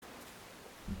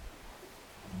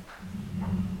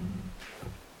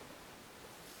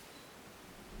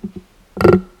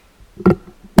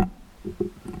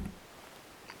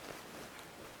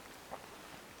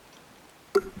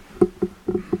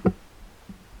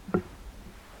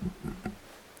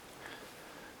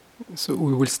So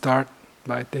we will start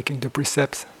by taking the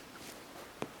precepts.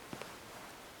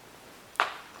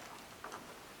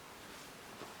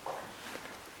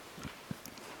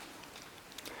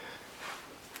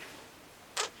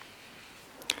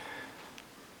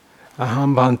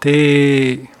 Aham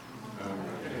bhante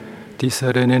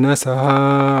tisaranena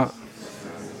saha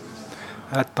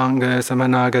attanga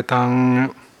samanagatang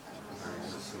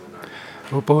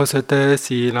uposate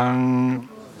silang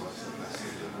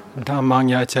dhammang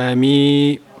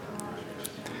yacami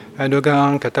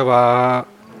anugang katava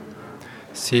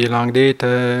silang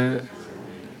deta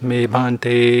me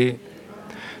bhante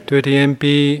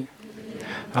tudiyampi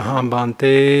aham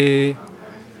bhante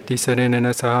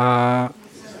tisaranena saha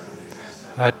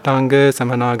attanga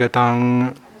samanagatang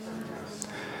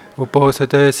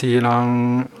uposate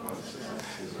silang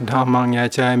dhammang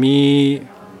yacami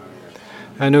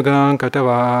anugang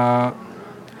katava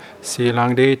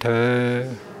silang deta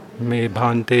me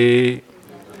bhante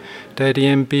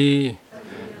tadiyampi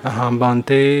aham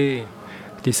bhante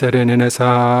tisaranena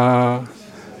saha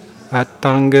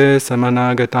attanga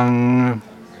samanagatang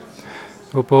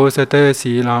uposate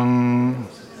silang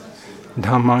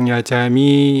dhammang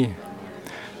yacami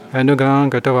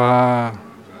anugang katava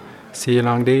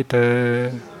silang deta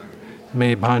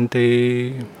me bhante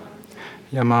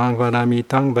yamang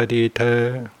vadamitang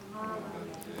badita.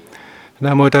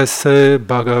 Namo tassa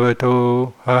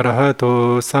bhagavato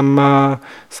arahato samma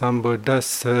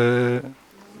sambuddhassa.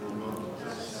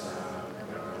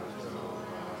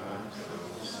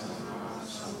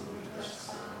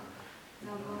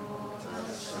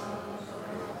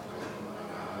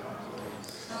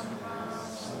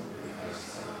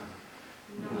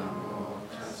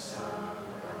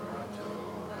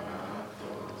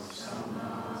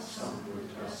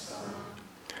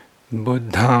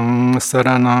 Buddhang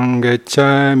saranang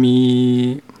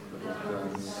gacchami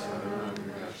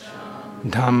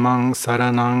Dhammang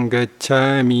saranang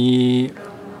gacchami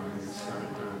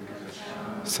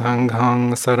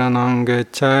Sanghang saranang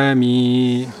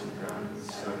gacchami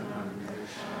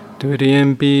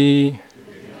Tudiyampi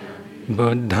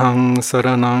Buddhang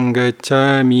saranang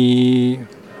gacchami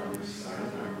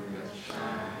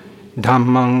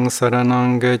Dhammang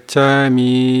saranang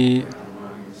gacchami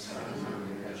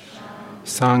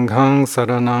Sanghang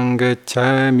saranang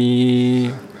gacchami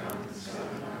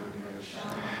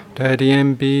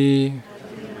Tadiyampi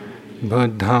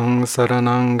Buddhang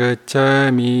saranang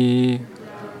gacchami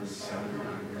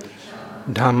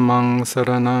Dhammang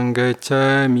saranang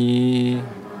gacchami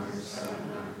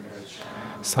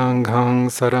Sanghang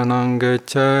saranang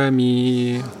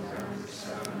gacchami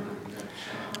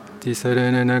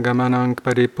Tisaranena gamanang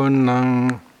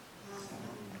paripunnang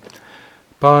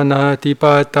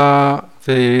Panatipata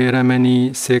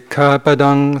Veramani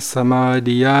Sikkhapadang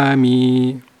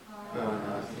Samadhiyami.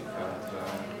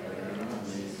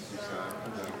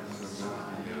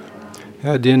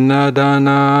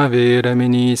 Adinadana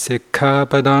Veramani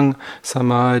Sikkhapadang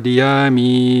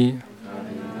Samadhiyami.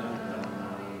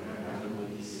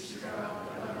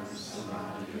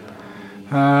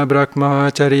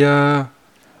 Brahmacharya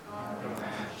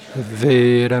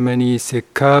Veramani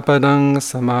Sikkhapadang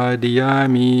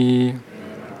Samadhiyami.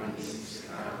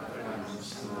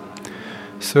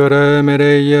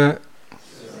 Suramereya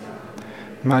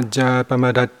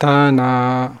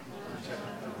Majjapamadattana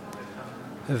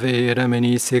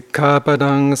Veramani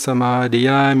Sikkhapadang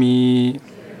Samadhiyami.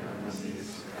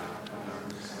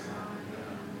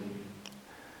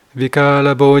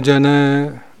 Vikala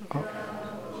Bhojana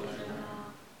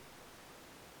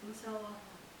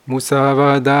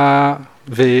Musavada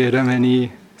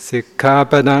Veramani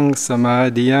Sikkhapadang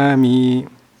Samadhiyami.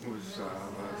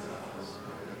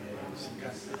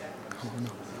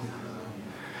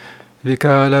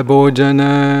 Vikala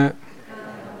Bhojana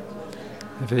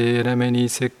Veramani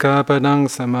Sikkhapadang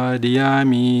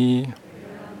Samadhiyami.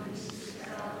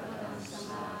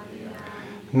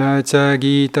 Nacha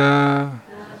Gita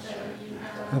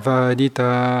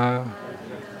Vadita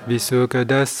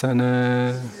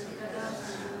Visukadassana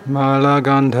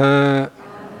Malagandha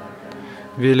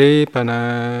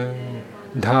Vilepana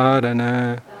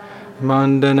Dharana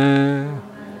Mandana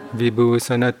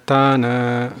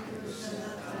Vibhusanattana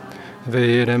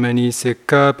Veramani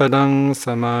Sikkhapadang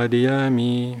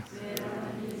Samadhiyami.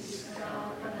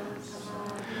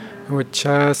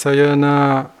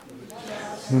 Uchchasayana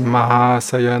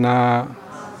Mahasayana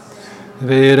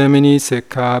Veramani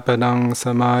Sikkhapadang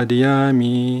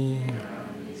Samadhiyami.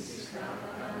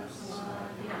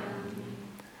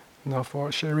 Now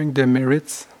for sharing the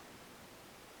merits.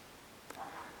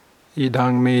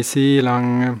 Idang me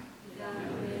silang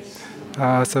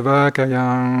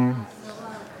asavakayang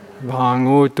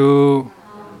Vangotu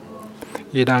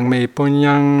idang me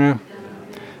punyang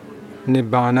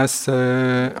nibbanas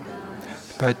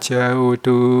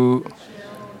pachautu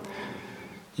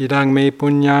idang me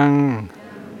punyang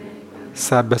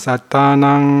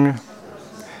sabbasatanang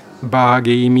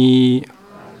bhagimi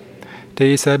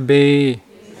te sabbe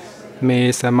me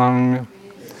samang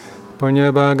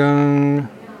punyabhagang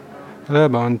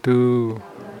labantu.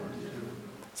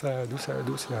 Sadhu,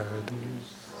 sadhu, sadhu.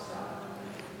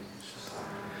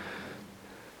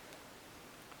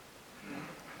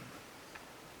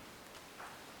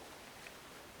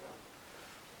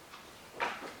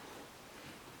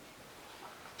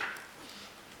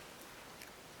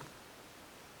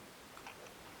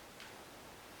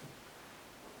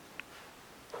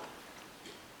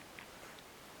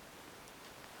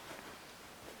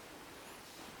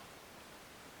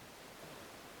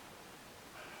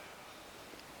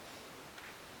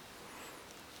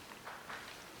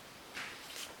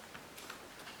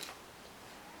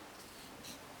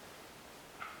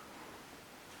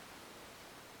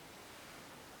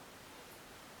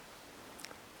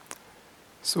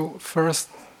 So first,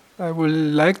 I would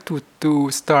like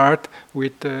to start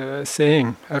with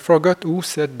saying, I forgot who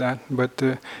said that, but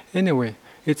anyway,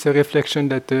 it's a reflection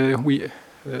that we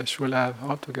should have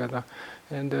all together.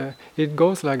 And it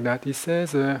goes like that. He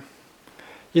says,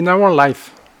 in our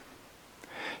life,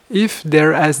 if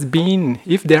there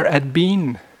had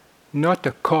been not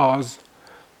a cause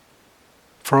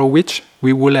for which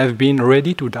we would have been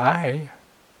ready to die,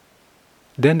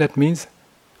 then that means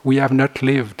we have not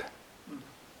lived.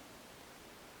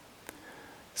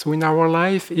 So in our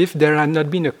life, if there had not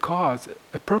been a cause,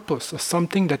 a purpose, or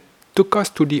something that took us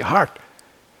to the heart,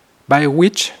 by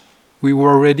which we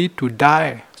were ready to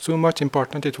die, so much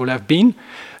important it would have been,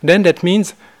 then that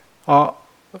means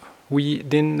we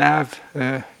didn't have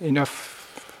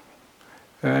enough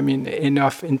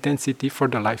intensity for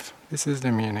the life. This is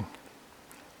the meaning.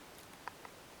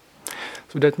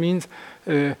 So that means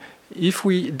if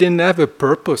we didn't have a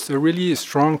purpose, a really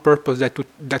strong purpose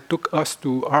that took us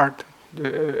to heart,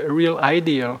 a real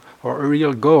ideal or a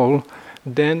real goal,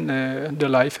 then the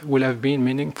life will have been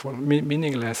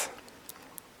meaningless.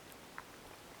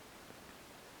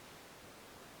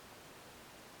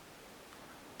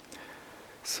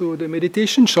 So the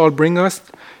meditation shall bring us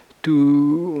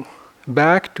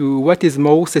back to what is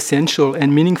most essential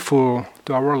and meaningful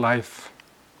to our life.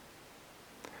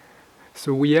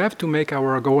 So we have to make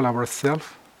our goal ourselves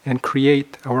and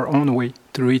create our own way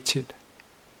to reach it.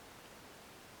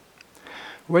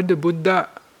 What the Buddha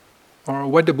or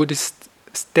what the Buddhist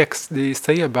texts they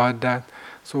say about that.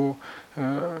 So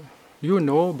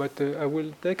but I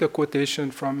will take a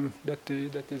quotation from that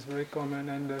is very common,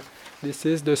 and this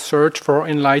is the search for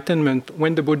enlightenment.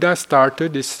 When the Buddha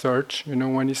started this search,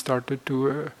 when he started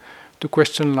to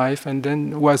question life, and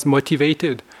then was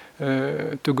motivated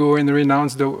to go and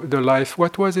renounce the life,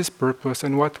 what was his purpose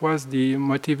and what was the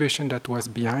motivation that was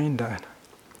behind that?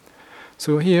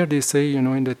 So here they say,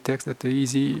 in the text that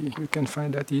you can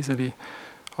find that easily.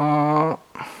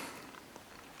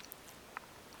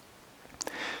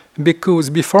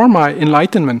 Because before my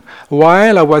enlightenment,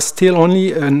 while I was still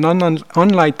only a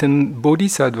non-enlightened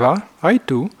bodhisattva, I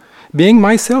too, being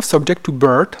myself subject to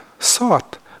birth,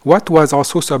 sought what was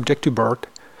also subject to birth.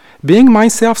 Being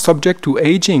myself subject to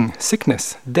aging,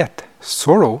 sickness, death,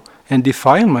 sorrow, and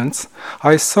defilements,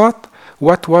 I sought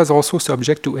what was also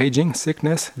subject to aging,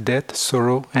 sickness, death,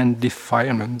 sorrow, and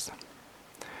defilements.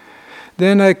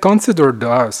 Then I considered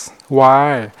thus,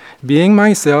 why, being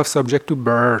myself subject to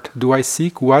birth, do I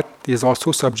seek what is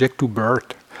also subject to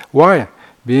birth? Why,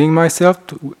 being myself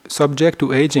subject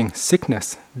to aging,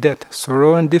 sickness, death,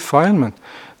 sorrow, and defilement,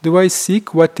 do I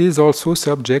seek what is also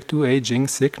subject to aging,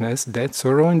 sickness, death,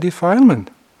 sorrow, and defilement?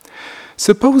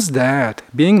 Suppose that,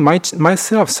 being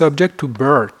myself subject to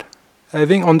birth,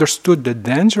 having understood the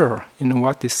danger in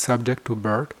what is subject to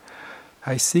birth,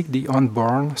 I seek the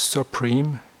unborn,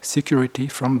 supreme security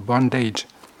from bondage,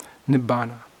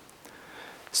 nibbana.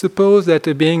 Suppose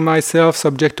that being myself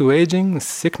subject to aging,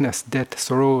 sickness, death,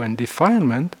 sorrow, and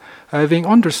defilement, having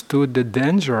understood the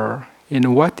danger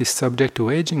in what is subject to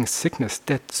aging, sickness,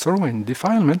 death, sorrow, and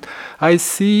defilement, I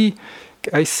seek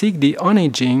the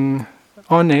unaging,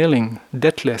 unailing,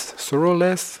 deathless,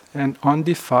 sorrowless, and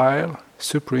undefiled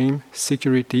supreme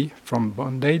security from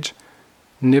bondage,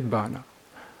 nibbana.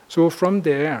 So from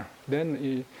there,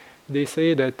 then they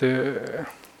say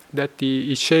that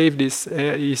he shaved his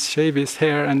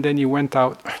hair, and then he went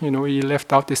out. He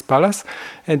left out his palace,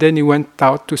 and then he went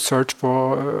out to search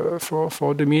for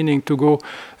the meaning, to go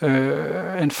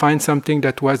and find something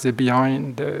that was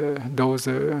behind those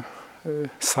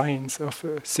signs of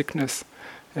sickness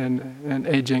and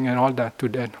aging and all that to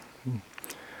that.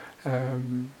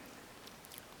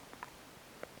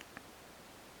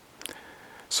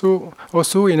 So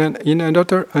also in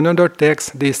another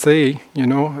text they say,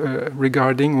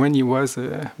 regarding when he was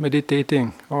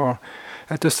meditating, or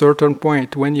at a certain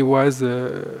point when he was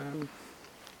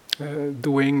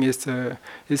doing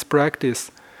his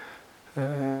practice,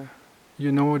 that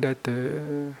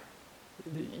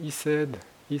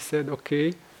he said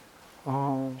okay,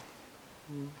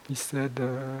 he said.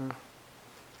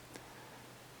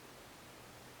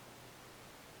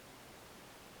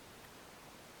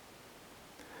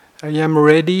 I am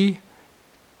ready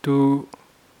to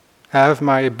have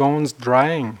my bones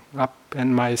drying up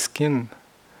and my skin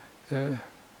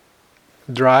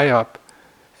dry up,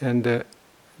 and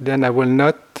then I will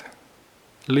not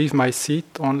leave my seat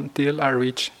until I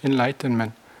reach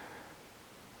enlightenment.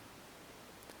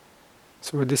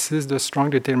 So this is the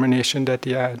strong determination that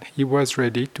he had. He was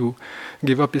ready to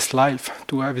give up his life,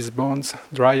 to have his bones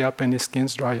dry up and his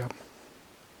skins dry up.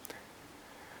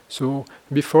 So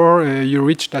before you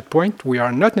reach that point, we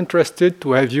are not interested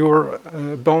to have your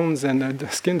bones and the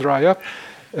skin dry up.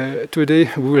 Today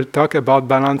we will talk about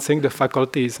balancing the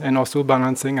faculties and also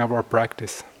balancing our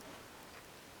practice.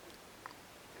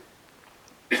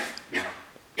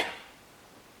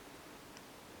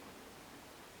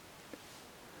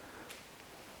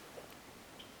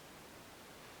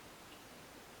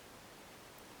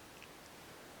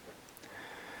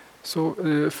 So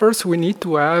first we need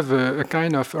to have a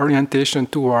kind of orientation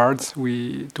towards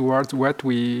what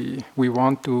we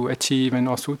want to achieve, and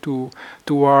also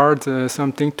towards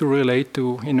something to relate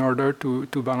to in order to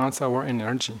balance our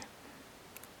energy.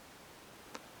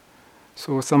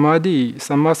 So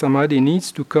Samma Samadhi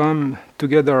needs to come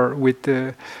together with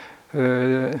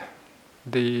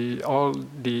all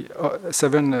the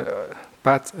 7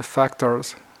 path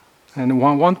factors. And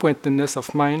one-pointedness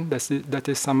of mind, that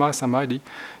is Samma Samadhi,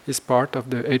 is part of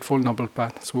the Eightfold Noble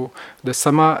Path. So the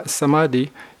Samma Samadhi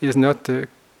is not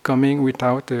coming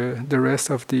without the rest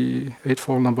of the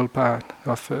Eightfold Noble Path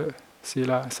of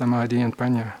Sila, Samadhi, and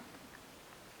Panya.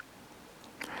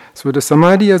 So the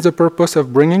Samadhi has the purpose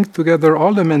of bringing together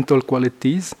all the mental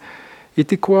qualities.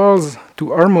 It equals to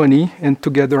harmony and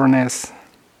togetherness.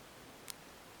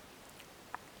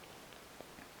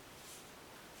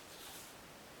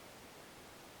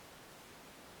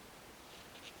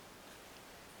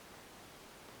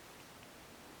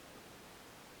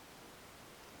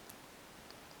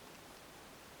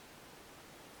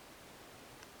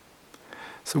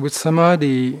 So with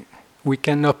Samadhi, we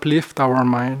can uplift our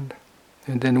mind,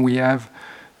 and then we have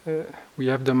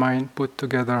the mind put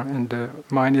together, and the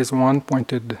mind is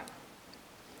one-pointed.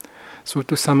 So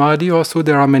to Samadhi also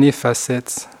there are many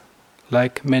facets,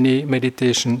 like many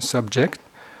meditation subjects,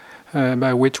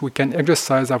 by which we can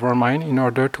exercise our mind in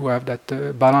order to have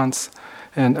that balance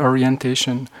and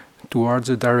orientation towards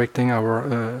directing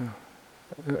our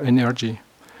energy.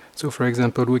 So, for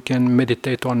example, we can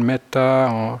meditate on metta,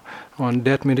 or on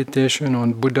death meditation,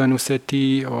 on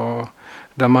Buddhanusati, or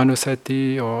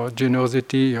Dhammanusati, or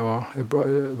generosity, or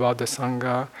about the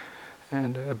Sangha,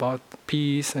 and about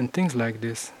peace, and things like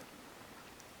this.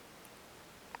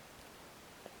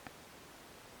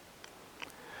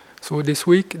 So this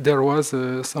week there was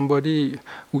somebody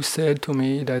who said to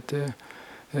me that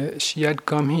she had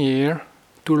come here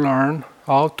to learn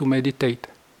how to meditate.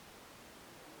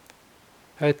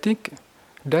 I think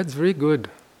that's very good,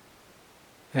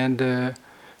 and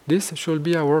this should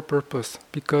be our purpose,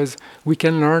 because we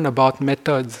can learn about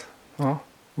methods,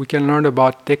 we can learn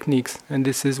about techniques, and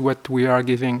this is what we are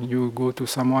giving. You go to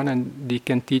someone and they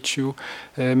can teach you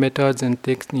methods and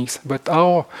techniques, but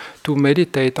how to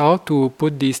meditate, how to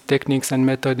put these techniques and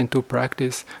methods into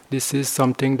practice, this is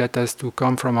something that has to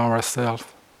come from ourselves.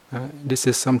 This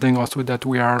is something also that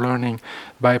we are learning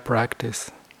by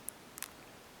practice.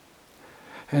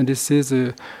 And this is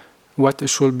what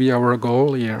should be our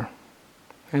goal here.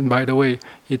 And by the way,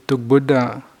 it took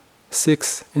Buddha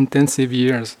 6 intensive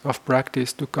years of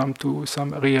practice to come to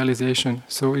some realization.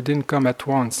 So it didn't come at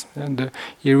once, and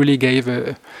he really gave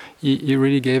a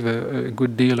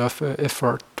good deal of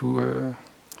effort to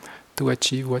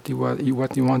achieve what he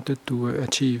wanted to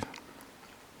achieve.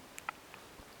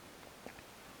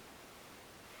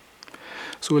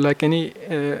 So, like any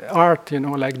art,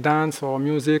 like dance or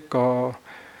music or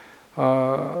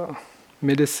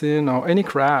medicine or any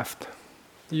craft,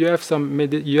 you have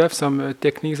some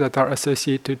techniques that are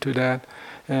associated to that,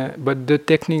 but the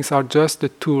techniques are just the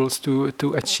tools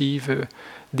to achieve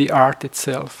the art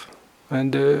itself.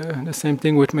 And the same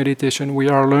thing with meditation. We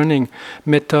are learning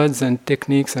methods and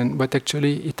techniques, but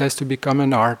actually it has to become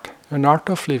an art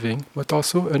of living, but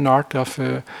also an art of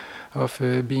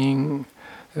being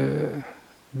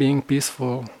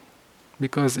peaceful.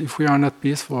 Because if we are not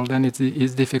peaceful, then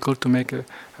it's difficult to make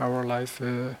our life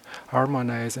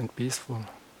harmonized and peaceful.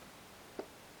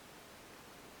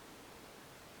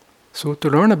 So to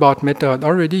learn about method,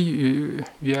 already you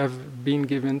have been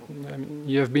given,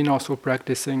 you have been also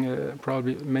practicing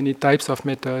probably many types of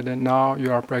method, and now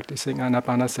you are practicing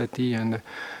anapanasati and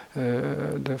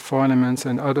the 4 elements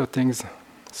and other things.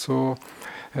 So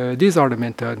these are the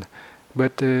method.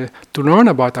 But to learn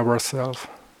about ourselves,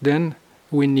 then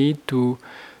we need to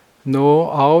know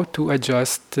how to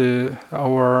adjust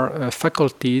our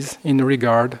faculties in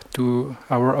regard to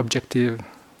our objective.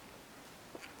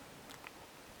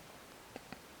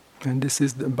 And this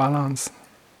is the balance.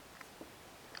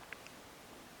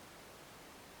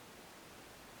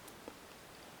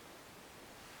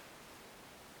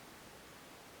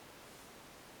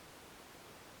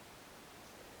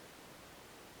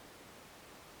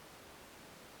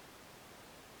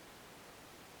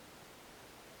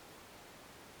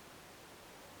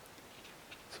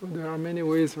 So there are many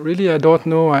ways. Really, I don't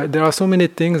know. There are so many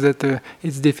things that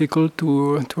it's difficult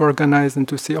to organize and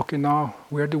to say, okay, now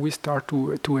where do we start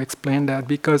to explain that?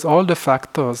 Because all the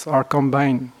factors are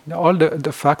combined. All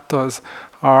the factors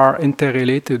are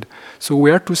interrelated. So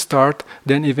where to start?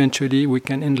 Then eventually we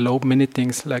can envelope many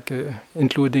things, like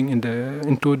including in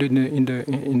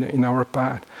our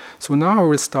path. So now I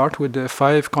will start with the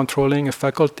 5 controlling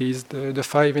faculties, the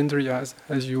 5 indriyas,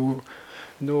 as you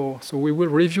know. So we will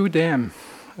review them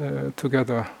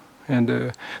together,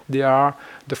 and they are,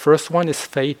 the first one is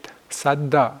faith,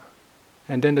 saddha,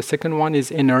 and then the second one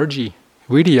is energy,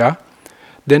 virya,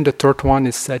 then the third one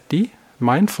is sati,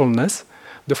 mindfulness,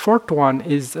 the fourth one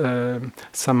is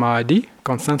samadhi,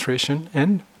 concentration,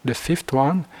 and the fifth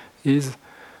one is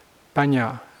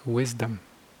panya, wisdom.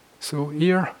 So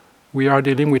here we are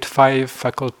dealing with 5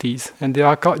 faculties, and they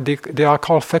are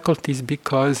called faculties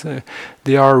because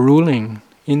they are ruling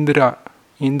indriya,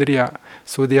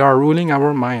 so they are ruling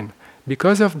our mind.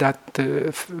 Because of that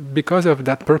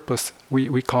purpose,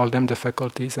 we call them the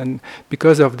faculties, and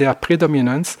because of their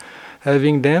predominance,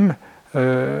 having them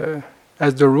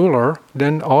as the ruler,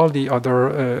 then all the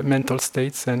other mental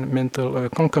states and mental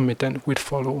concomitant would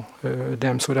follow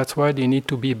them. So that's why they need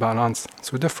to be balanced.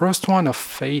 So the first one of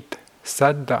faith,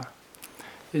 saddha,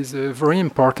 is a very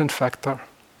important factor.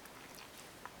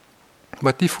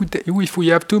 But if we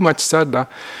have too much saddha,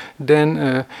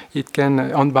 then it can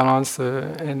unbalance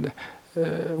and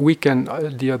weaken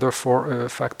the other 4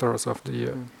 factors of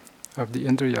the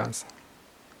indriyas.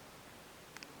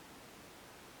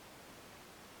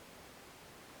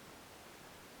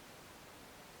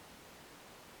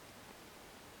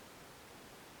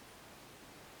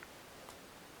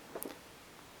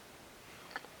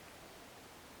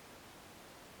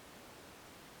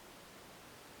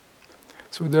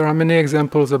 So there are many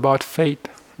examples about faith.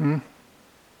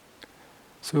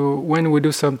 So when we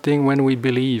do something, when we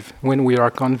believe, when we are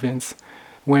convinced,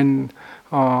 when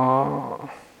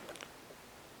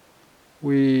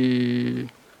we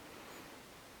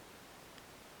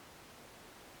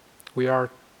are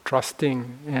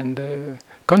trusting and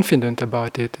confident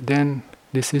about it, then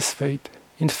this is faith.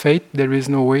 In faith, there is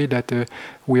no way that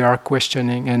we are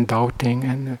questioning and doubting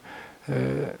and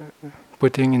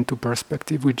putting into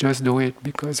perspective. We just do it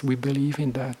because we believe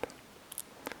in that.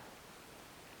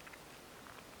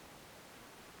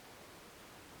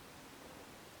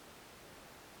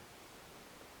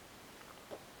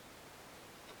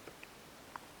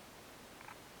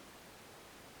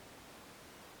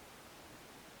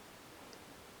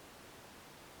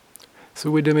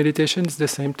 So with the meditation, it's the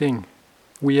same thing.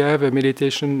 We have a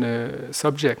meditation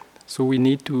subject. So we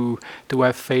need to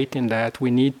have faith in that. We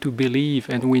need to believe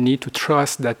and we need to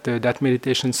trust that that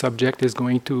meditation subject is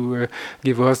going to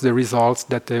give us the results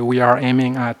that we are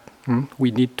aiming at.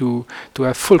 We need to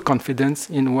have full confidence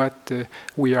in what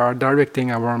we are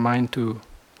directing our mind to.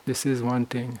 This is one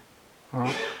thing.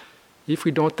 If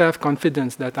we don't have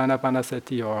confidence that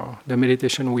anapanasati or the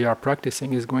meditation we are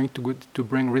practicing is going to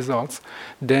bring results,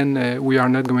 then we are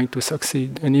not going to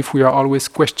succeed. And if we are always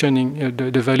questioning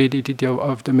the validity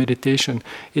of the meditation,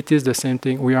 it is the same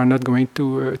thing. We are not going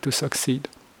to succeed.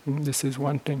 This is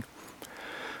one thing.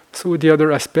 So the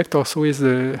other aspect also is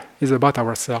about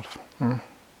ourselves.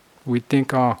 We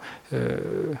think,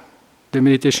 the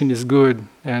meditation is good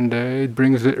and it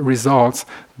brings results,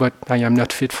 but I am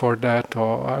not fit for that,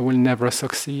 or I will never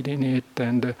succeed in it.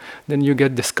 And then you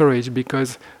get discouraged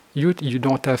because you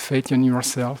don't have faith in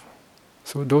yourself.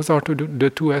 So those are the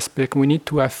two aspects. We need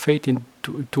to have faith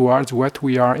towards what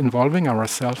we are involving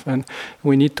ourselves, and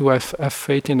we need to have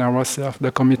faith in ourselves,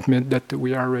 the commitment that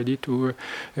we are ready to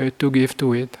give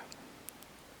to it.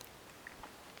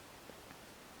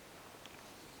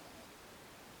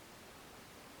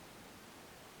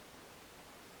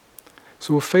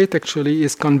 So faith actually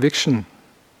is conviction.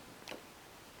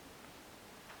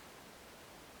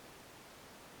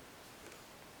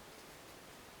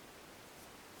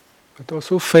 But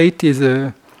also faith is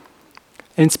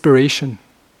inspiration.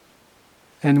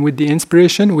 And with the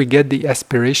inspiration we get the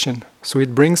aspiration. So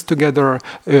it brings together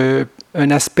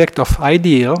an aspect of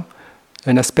ideal,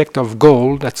 an aspect of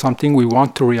goal, that's something we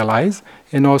want to realize,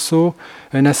 and also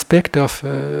an aspect of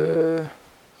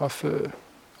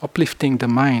uplifting the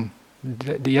mind,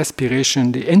 the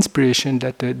aspiration, the inspiration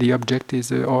that the object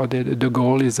is, or the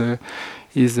goal is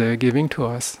giving to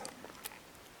us.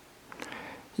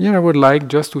 Here I would like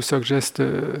just to suggest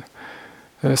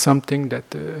something that,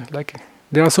 like,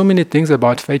 there are so many things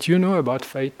about faith. You know about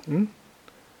faith,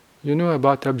 you know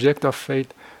about object of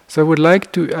faith. So I would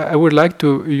like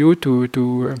you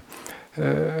to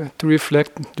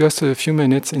reflect just a few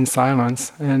minutes in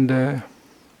silence, and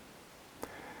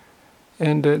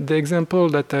the example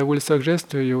that I will suggest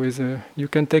to you is you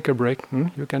can take a break.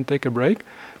 You can take a break,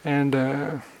 and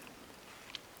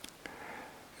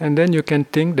then you can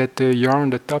think that you're on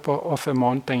the top of a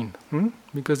mountain,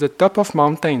 because the top of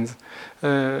mountains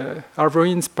are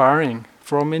very inspiring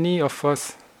for many of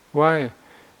us. Why?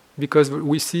 Because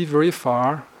we see very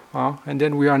far, and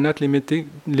then we are not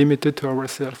limited to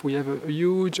ourselves. We have a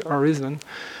huge horizon.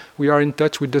 We are in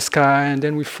touch with the sky, and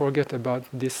then we forget about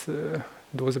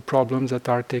those problems that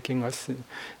are taking us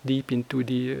deep into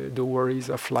the worries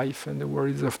of life and the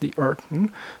worries of the earth.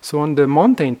 So on the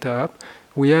mountain top,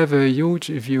 we have a huge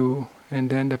view, and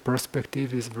then the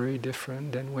perspective is very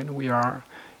different than when we are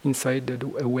inside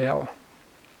a well.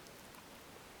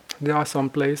 There are some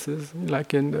places,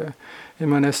 like in a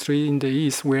monastery in the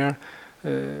east, where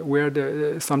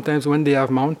sometimes when they have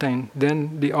mountain,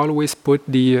 then they always put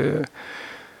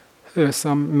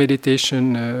some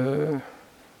meditation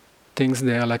things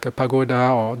there, like a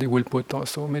pagoda, or they will put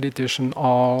also meditation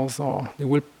halls, or they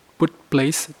will put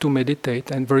place to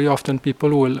meditate. And very often people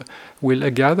will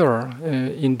gather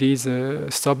in these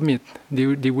summit.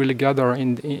 They will gather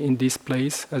in this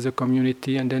place as a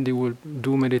community, and then they will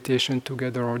do meditation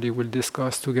together, or they will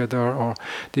discuss together, or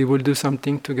they will do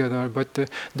something together. But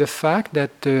the fact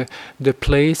that the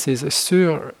place is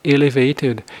so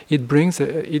elevated, it brings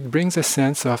a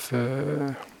sense of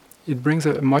it brings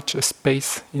much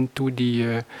space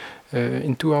into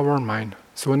our mind.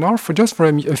 So now, for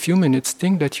a few minutes,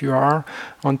 think that you are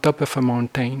on top of a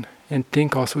mountain, and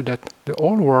think also that the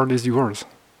whole world is yours.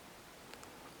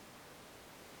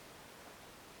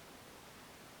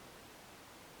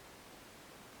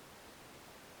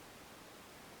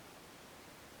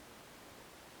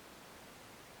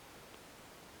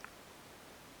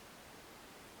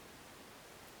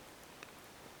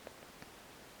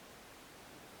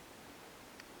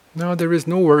 Now there is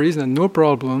no worries and no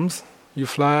problems. You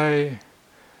fly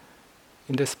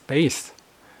in the space.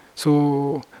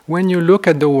 So when you look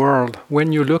at the world,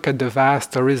 when you look at the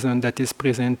vast horizon that is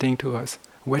presenting to us,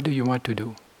 what do you want to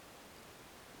do?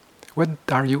 What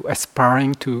are you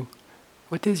aspiring to?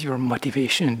 What is your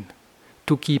motivation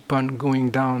to keep on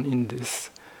going down in this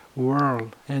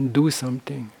world and do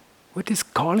something? What is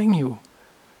calling you?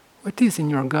 What is in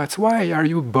your guts? Why are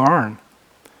you born?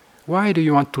 Why do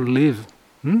you want to live?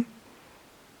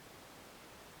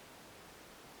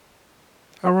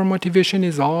 Our motivation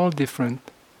is all different.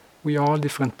 We all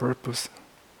different purpose.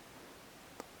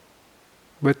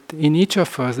 But in each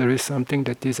of us there is something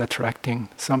that is attracting,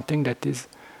 something that is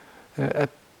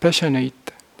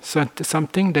passionate,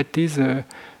 something that is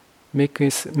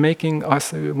making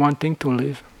us wanting to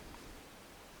live.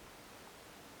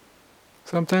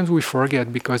 Sometimes we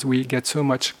forget because we get so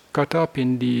much caught up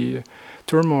in the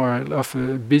turmoil of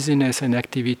busyness and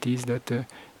activities that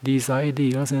these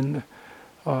ideals and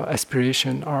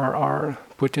aspiration are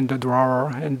put in the drawer,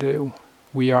 and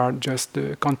we are just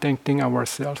contenting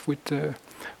ourselves with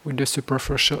the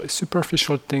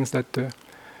superficial things that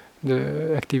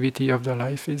the activity of the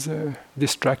life is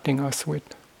distracting us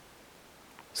with.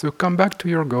 So come back to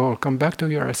your goal, come back to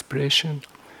your aspiration,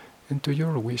 and to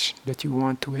your wish that you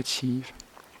want to achieve.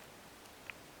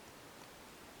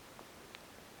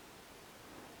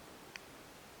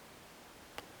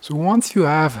 So once you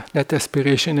have that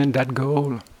aspiration and that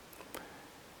goal,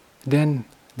 then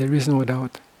there is no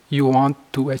doubt you want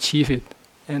to achieve it.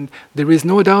 And there is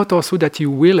no doubt also that you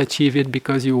will achieve it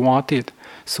because you want it.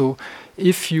 So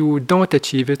if you don't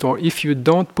achieve it, or if you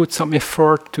don't put some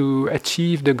effort to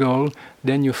achieve the goal,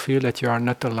 then you feel that you are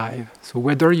not alive. So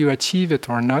whether you achieve it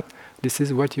or not, this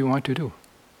is what you want to do.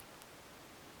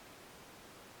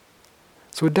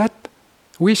 So that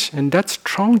wish and that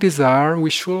strong desire, we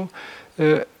should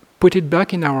put it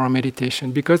back in our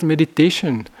meditation, because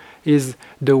meditation is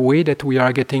the way that we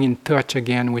are getting in touch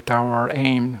again with our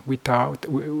aim, with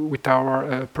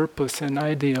our purpose and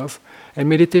ideals. And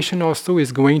meditation also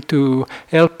is going to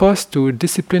help us to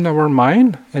discipline our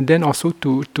mind, and then also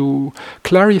to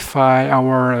clarify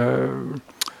our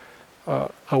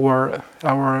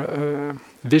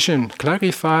vision,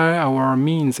 clarify our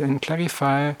means, and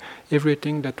clarify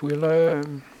everything that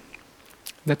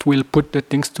will put the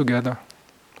things together.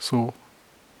 So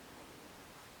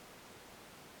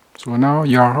now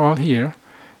you are all here,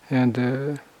 and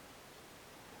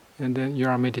then you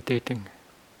are meditating.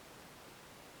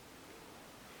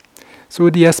 So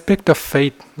the aspect of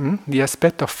faith,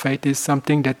 is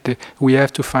something that we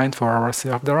have to find for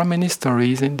ourselves. There are many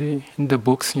stories in the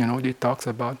books, they talks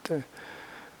about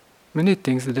many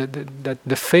things that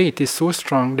the faith is so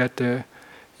strong that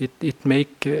it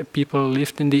make people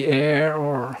lift in the air,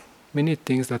 or many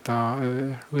things that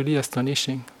are really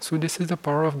astonishing. So this is the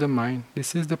power of the mind.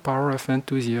 This is the power of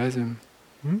enthusiasm.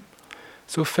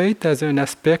 So faith has an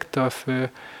aspect of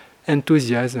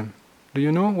enthusiasm. Do you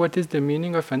know what is the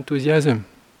meaning of enthusiasm?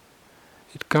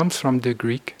 It comes from the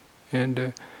Greek,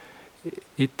 and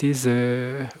it is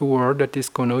a word that is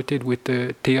connoted with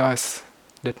theos,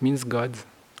 that means God.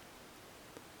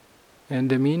 And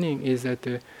the meaning is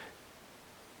that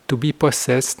to be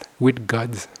possessed with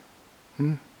gods.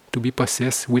 To be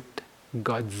possessed with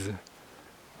gods.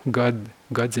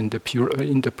 Gods in the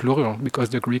plural, because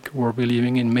the Greek were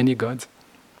believing in many gods.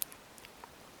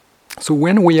 So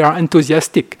when we are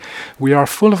enthusiastic, we are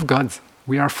full of gods.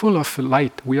 We are full of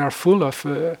light. We are full of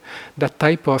that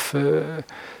type of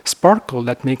sparkle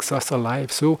that makes us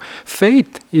alive. So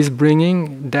faith is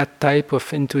bringing that type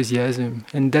of enthusiasm.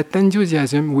 And that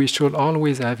enthusiasm, we should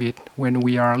always have it when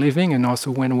we are living, and also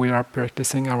when we are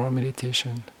practicing our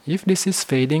meditation. If this is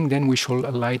fading, then we should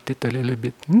light it a little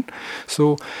bit.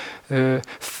 So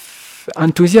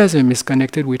enthusiasm is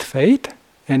connected with faith.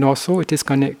 And also it is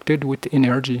connected with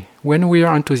energy. When we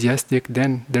are enthusiastic,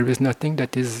 then there is nothing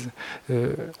that is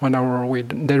on our way.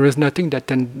 There is nothing that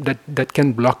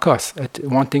can block us at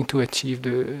wanting to achieve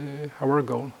our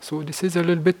goal. So this is a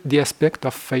little bit the aspect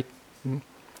of faith.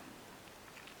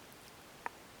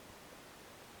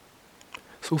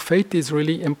 So faith is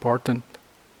really important.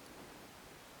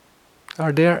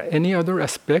 Are there any other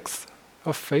aspects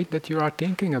of faith that you are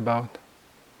thinking about?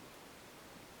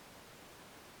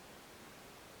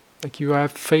 Like you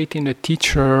have faith in a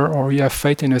teacher, or you have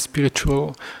faith in a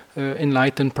spiritual,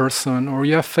 enlightened person, or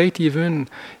you have faith even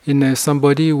in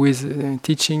somebody who is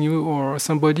teaching you, or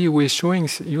somebody who is showing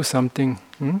you something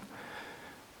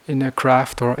in a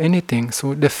craft or anything.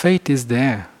 So the faith is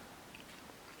there.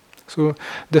 So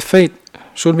the faith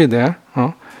should be there,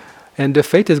 and the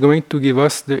faith is going to give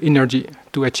us the energy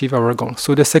to achieve our goal.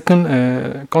 So the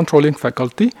second controlling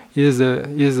faculty is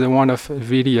the one of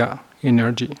virya,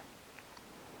 energy.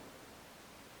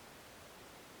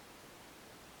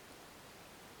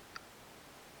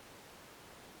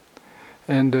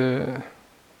 And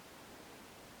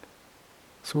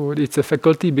so it's a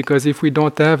faculty, because if we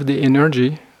don't have the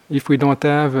energy, if we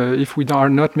are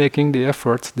not making the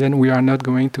efforts, then we are not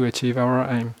going to achieve our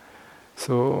aim.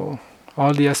 So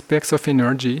all the aspects of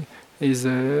energy is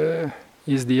the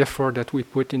effort that we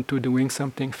put into doing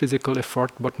something, physical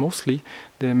effort, but mostly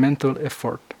the mental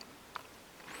effort.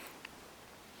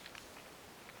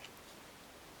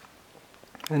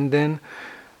 And then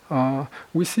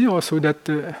we see also that,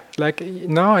 like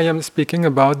now I am speaking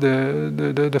about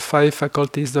the five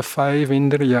faculties, the five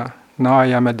indriya. Now I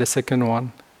am at the second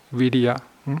one, vidya.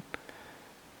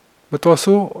 But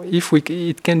also,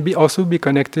 it can be also be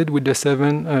connected with the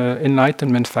seven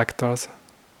enlightenment factors.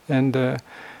 And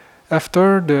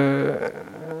after the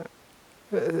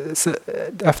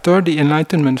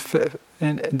enlightenment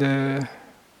and the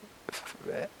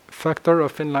factor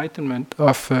of enlightenment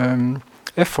of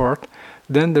effort,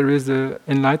 then there is the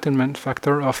enlightenment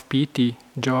factor of piti,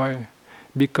 joy.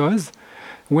 Because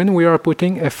when we are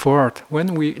putting effort,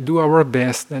 when we do our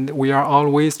best, and we are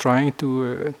always trying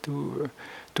to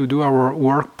do our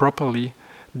work properly,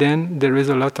 then there is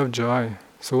a lot of joy.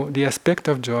 So the aspect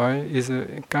of joy is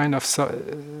a kind of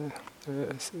side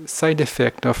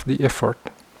effect of the effort.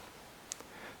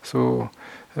 So,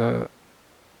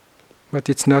 but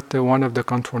it's not one of the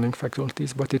controlling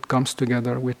faculties, but it comes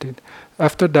together with it.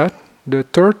 After that, The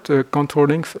third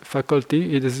controlling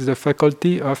faculty, it is the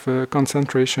faculty of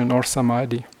concentration or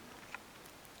samadhi.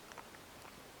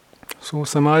 So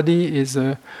samadhi is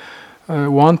a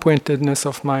one-pointedness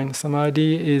of mind.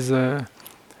 Samadhi is a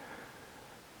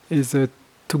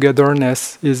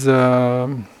togetherness, is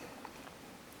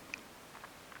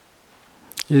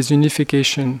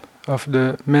unification of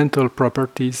the mental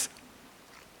properties.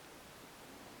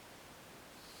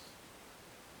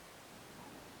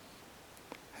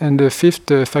 And the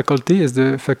fifth faculty is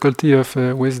the faculty of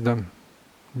wisdom,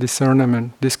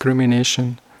 discernment,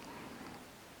 discrimination,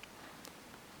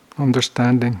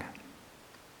 understanding.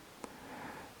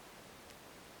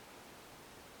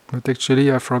 But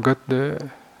actually I forgot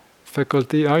the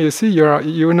faculty. You see,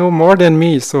 you know more than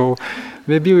me, so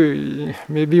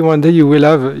maybe one day you will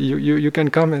have, you can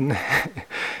come and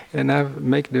and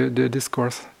make the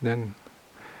discourse, then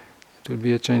it will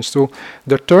be a change. So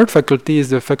the third faculty is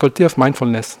the faculty of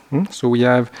mindfulness. So we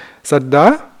have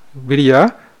saddha,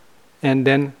 virya, and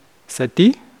then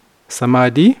sati,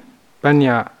 samadhi,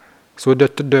 panya. So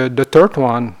the third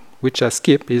one, which I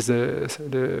skip, is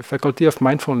the faculty of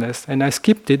mindfulness. And I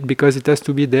skipped it because it has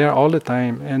to be there all the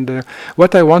time. And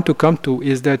what I want to come to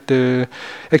is that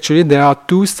actually there are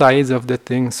two sides of the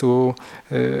thing. So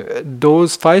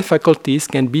those 5 faculties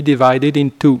can be divided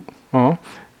in 2.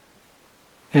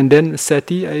 And then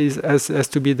sati has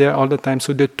to be there all the time.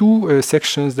 So the 2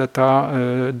 sections that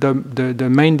are the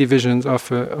main divisions of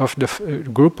the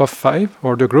group of 5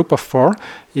 or the group of 4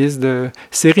 is the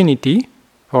serenity,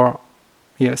 or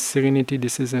yes, serenity.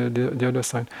 This is the other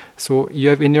side. So you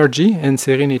have energy and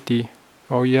serenity,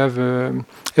 or you have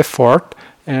effort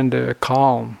and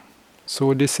calm.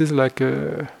 So this is like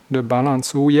the balance.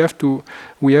 So we have to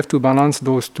balance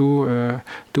those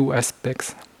two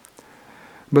aspects.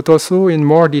 But also in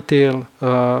more detail,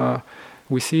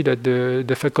 we see that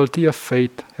the faculty of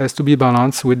faith has to be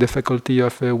balanced with the faculty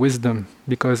of wisdom.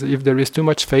 Because if there is too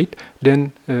much faith,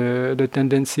 then the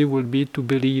tendency will be to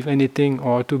believe anything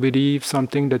or to believe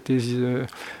something that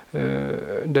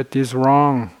is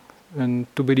wrong, and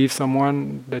to believe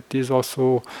someone that is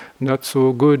also not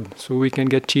so good. So we can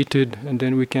get cheated, and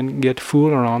then we can get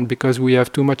fooled around because we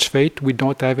have too much faith. We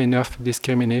don't have enough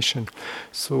discrimination.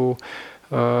 So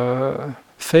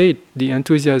faith, the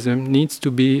enthusiasm, needs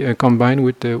to be combined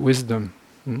with the wisdom.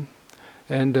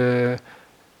 And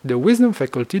the wisdom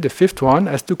faculty, the 5th one,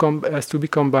 has to be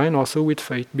combined also with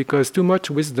faith, because too much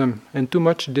wisdom and too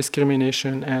much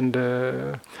discrimination and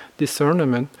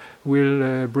discernment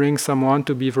will bring someone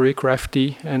to be very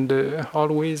crafty and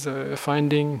always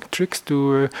finding tricks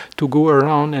to go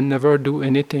around and never do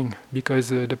anything, because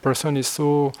the person is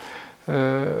so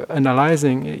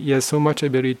analyzing. He has so much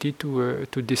ability to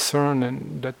discern,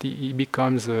 and that he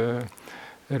becomes a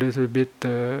little bit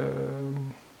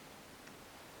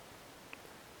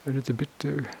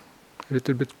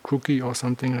crooked or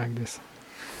something like this.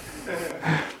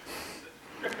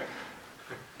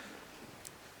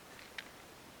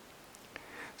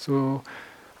 So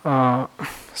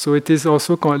it is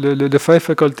also the 5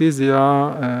 faculties.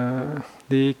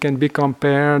 They can be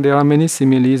compared. There are many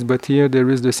similes, but here there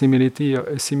is the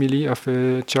simile of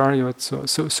a chariot. So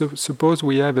suppose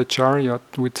we have a chariot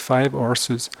with 5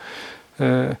 horses.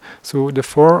 So the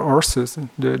 4 horses,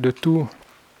 the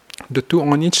two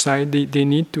on each side, they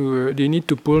need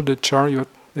to pull the chariot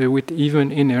with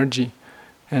even energy,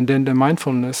 and then the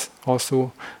mindfulness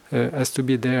also has to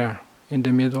be there in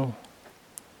the middle.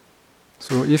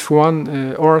 So if one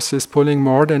horse is pulling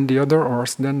more than the other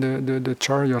horse, then the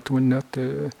chariot will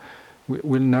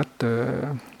not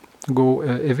go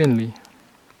evenly.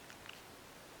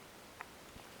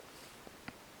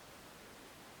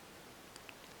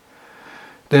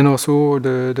 Then also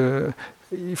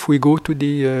if we go to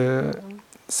the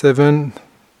 7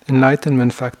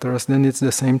 enlightenment factors, then it's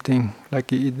the same thing. Like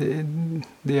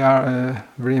they are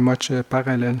very much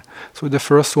parallel. So the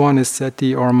first one is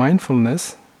sati or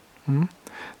mindfulness.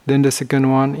 Then the second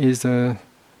one is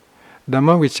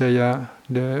Dhammavichaya,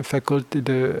 the faculty,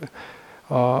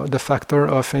 the factor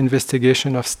of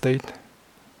investigation of state.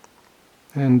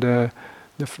 And the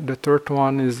third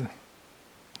one is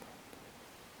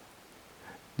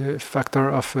the factor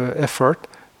of effort.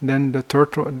 Then the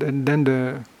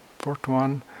fourth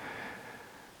one,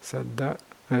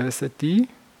 sati.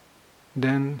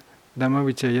 Then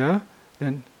Dhammavichaya.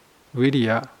 Then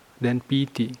virya. Then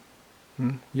piti.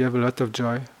 You have a lot of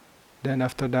joy. Then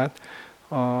after that,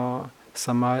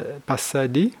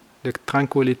 passaddhi, the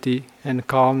tranquility and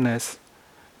calmness.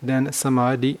 Then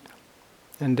samadhi,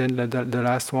 and then the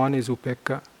last one is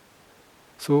upekkha.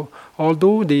 So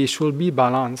although they should be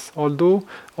balanced, although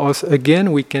also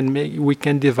again we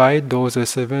can divide those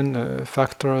seven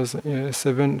factors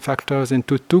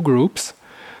into two groups.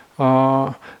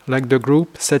 Like the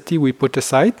group sati we put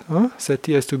aside.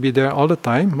 Sati has to be there all the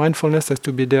time. Mindfulness has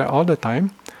to be there all the time.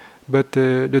 But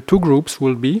the two groups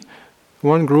will be,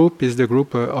 one group is the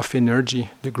group of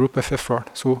energy, the group of effort.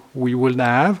 So we will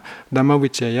have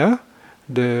Dhammavichaya,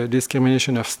 the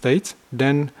discrimination of states,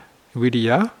 then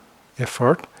Viriya,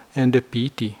 effort, and the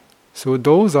piti. So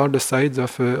those are the sides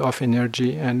of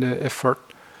energy and effort.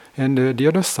 And the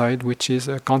other side, which is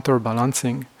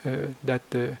counterbalancing that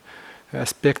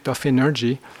aspect of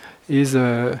energy, is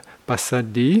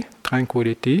passaddhi,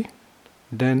 tranquility,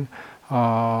 then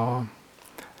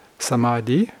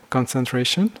samadhi,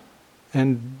 concentration,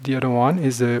 and the other one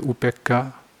is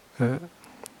upekkha,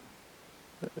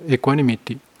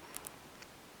 equanimity.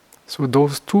 So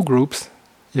those two groups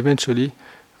eventually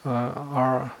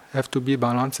have to be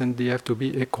balanced and they have to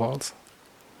be equals.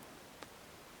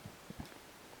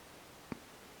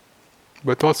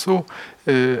 But also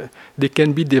they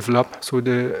can be developed. So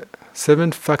the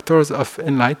 7 factors of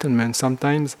enlightenment,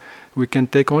 sometimes we can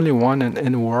take only one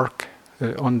and work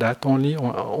on that, only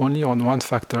on one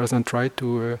factors, and try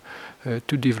to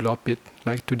develop it,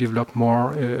 like to develop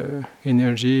more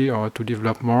energy, or to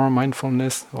develop more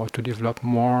mindfulness, or to develop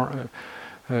more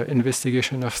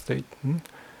investigation of state.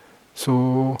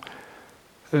 So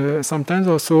sometimes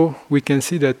also we can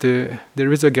see that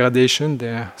there is a gradation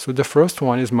there. So the first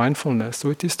one is mindfulness. So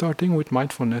it is starting with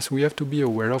mindfulness. We have to be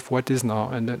aware of what is now,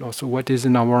 and then also what is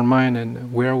in our mind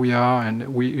and where we are,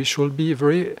 and we should be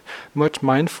very much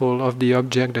mindful of the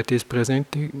object that is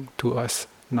presenting to us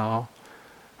now,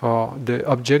 or the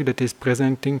object that is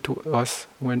presenting to us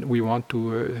when we want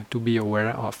to be aware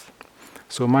of.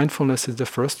 So mindfulness is the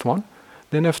first one.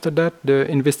 Then after that, the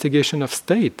investigation of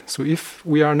state. So if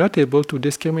we are not able to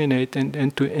discriminate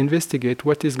and to investigate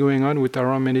what is going on with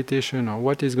our meditation, or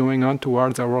what is going on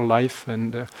towards our life,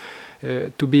 and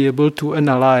to be able to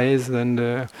analyze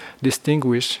and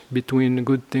distinguish between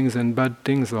good things and bad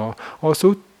things, or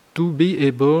also to be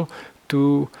able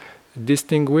to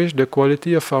distinguish the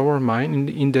quality of our mind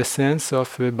in the sense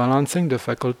of balancing the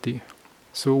faculty.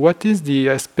 So what is the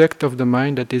aspect of the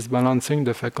mind that is balancing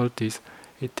the faculties?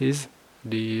 It is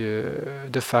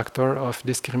the factor of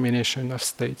discrimination of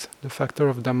states, the factor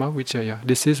of Dhammavichaya.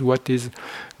 This is what is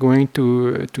going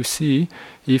to see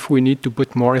if we need to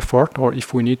put more effort, or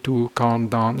if we need to calm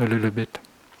down a little bit.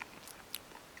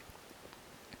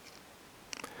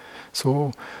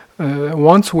 So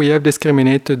once we have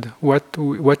discriminated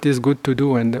what is good to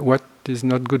do and what is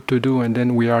not good to do, and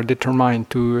then we are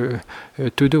determined to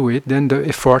do it, then the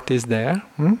effort is there.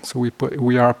 So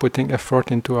we are putting effort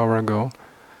into our goal.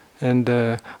 And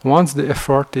once the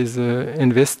effort is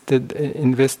invested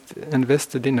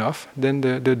enough, then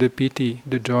the piti,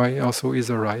 the joy, also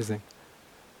is arising.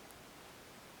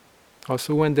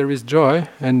 Also, when there is joy,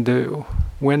 and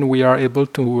when we are able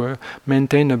to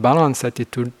maintain a balanced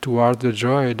attitude towards the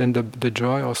joy, then the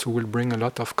joy also will bring a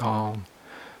lot of calm.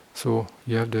 So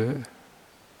you have the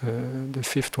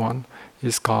fifth one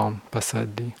is calm,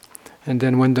 passaddhi. And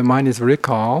then when the mind is very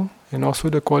calm, and also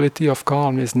the quality of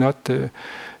calm is not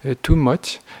too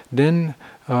much, then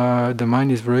the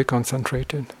mind is very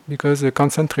concentrated, because the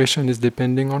concentration is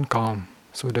depending on calm.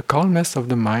 So the calmness of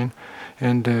the mind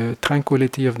and the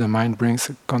tranquility of the mind brings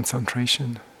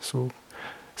concentration. So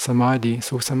samadhi.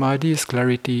 So samadhi is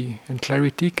clarity, and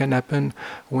clarity can happen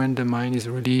when the mind is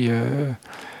really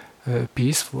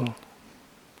peaceful.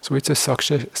 So it's a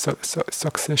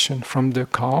succession from the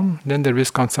calm, then there is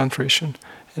concentration.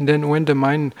 And then when the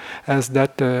mind has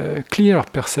that clear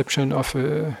perception of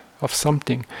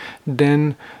something,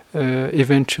 then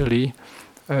eventually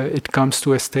it comes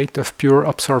to a state of pure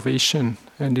observation,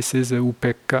 and this is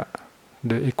upekkha,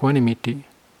 the equanimity.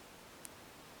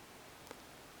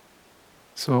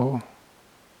 So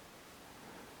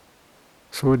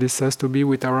this has to be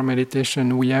with our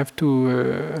meditation. We have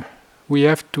to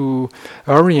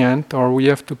orient, or we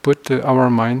have to put our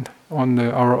mind on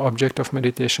our object of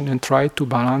meditation and try to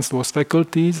balance those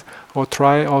faculties, or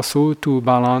try also to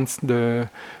balance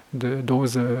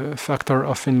those factor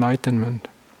of enlightenment.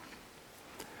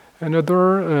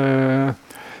 Another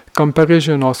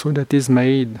comparison also that is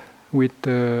made with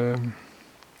the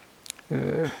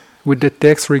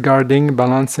text regarding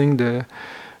balancing the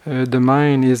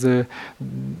mind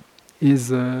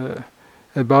is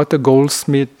about a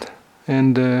goldsmith.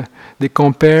 And they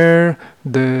compare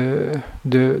the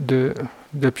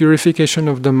purification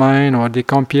of the mind, or they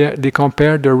compare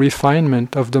the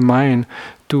refinement of the mind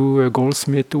to a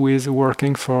goldsmith who is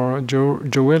working for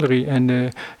jewelry,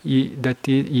 and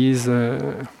he is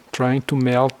trying to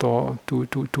melt or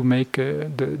to make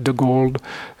the gold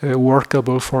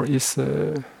workable for his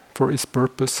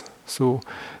purpose. So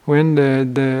when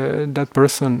that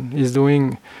person is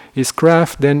doing his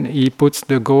craft, then he puts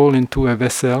the gold into a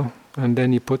vessel, and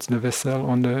then he puts the vessel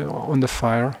on the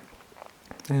fire,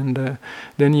 and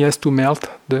then he has to melt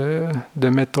the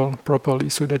metal properly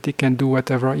so that he can do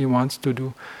whatever he wants to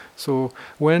do. So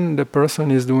when the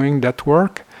person is doing that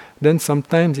work, then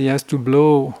sometimes he has to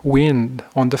blow wind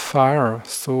on the fire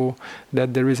so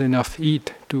that there is enough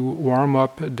heat to warm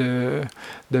up the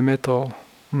metal.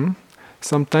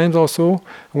 Sometimes also,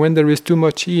 when there is too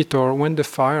much heat or when the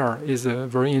fire is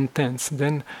very intense,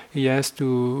 then he has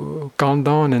to calm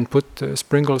down and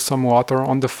sprinkle some water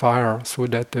on the fire so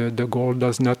that the gold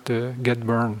does not get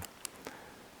burned.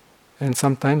 And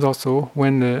sometimes also,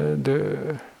 when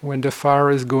the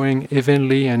fire is going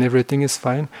evenly and everything is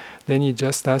fine, then he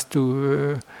just has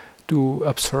to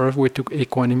observe with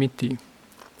equanimity.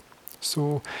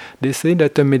 So they say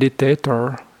that a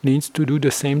meditator needs to do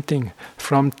the same thing.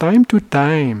 From time to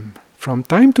time,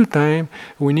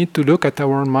 we need to look at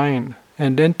our mind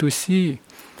and then to see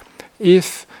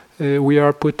if we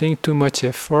are putting too much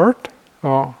effort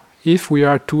or if we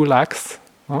are too lax.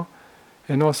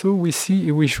 And also we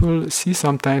should see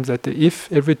sometimes that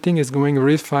if everything is going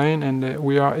very fine and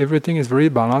everything is very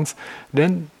balanced,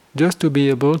 then just to be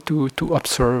able to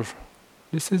observe.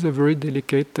 This is a very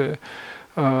delicate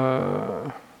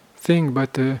thing,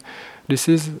 but this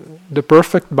is the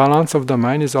perfect balance of the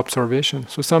mind is observation.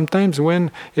 So sometimes when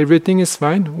everything is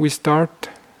fine, we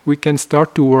can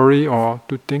start to worry or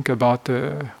to think about,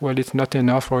 it's not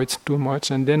enough or it's too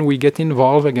much, and then we get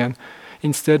involved again.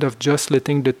 Instead of just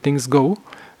letting the things go,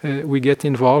 we get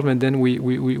involved and then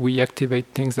we activate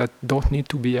things that don't need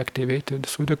to be activated.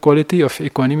 So the quality of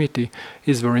equanimity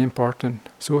is very important.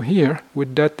 So here,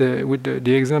 with that, with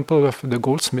the example of the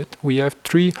goldsmith, we have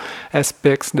three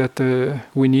aspects that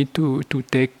we need to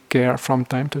take care from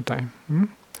time to time.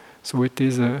 So it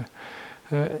is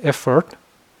effort,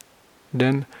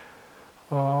 then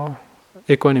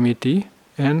equanimity,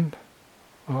 and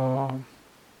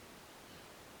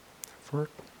effort,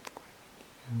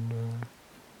 and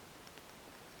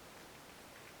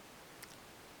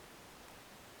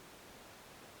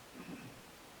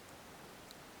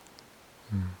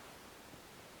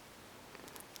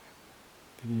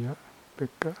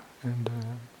Pekka,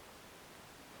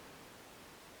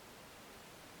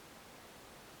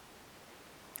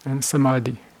 and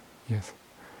samadhi. Yes.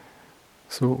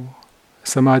 So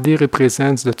samadhi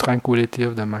represents the tranquility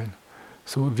of the mind.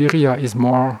 So virya is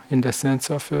more in the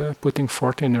sense of putting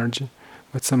forth energy,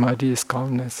 but samadhi is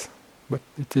calmness. But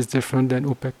it is different than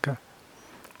upekkha.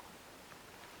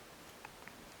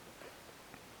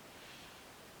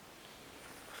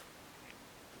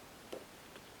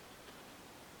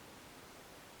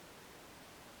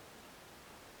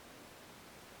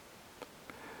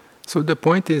 So the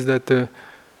point is that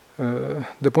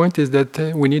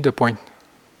we need a point,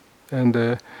 and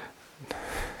the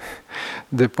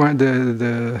point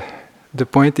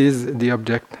is the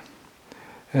object,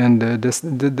 and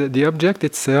the object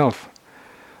itself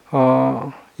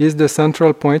is the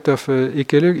central point of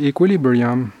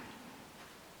equilibrium.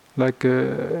 Like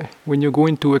when you go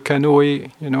into a canoe,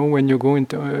 when you go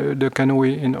into the canoe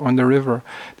on the river,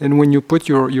 then when you put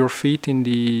your feet in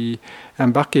the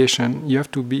embarkation, you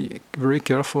have to be very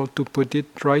careful to put it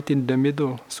right in the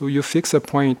middle. So you fix a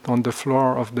point on the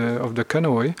floor of the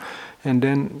canoe, and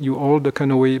then you hold the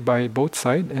canoe by both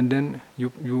sides, and then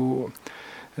you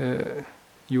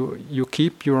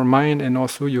keep your mind and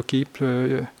also you keep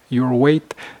your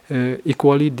weight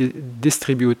equally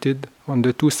distributed on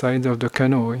the two sides of the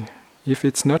canoe. If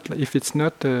it's not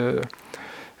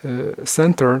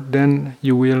centered, then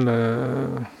you will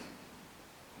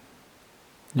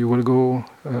go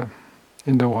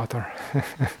in the water.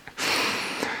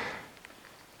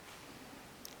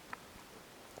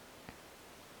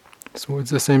 So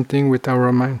it's the same thing with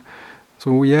our mind.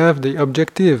 So we have the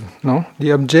objective, no?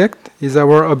 The object is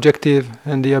our objective,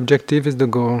 and the objective is the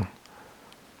goal.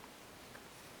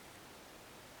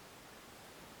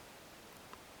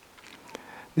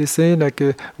 They say,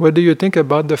 what do you think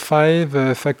about the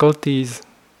five faculties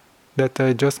that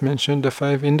I just mentioned, the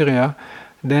five indriya?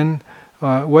 Then,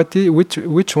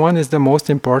 which one is the most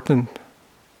important?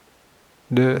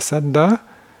 The saddha,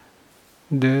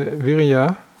 the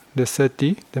virya, the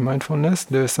sati, the mindfulness,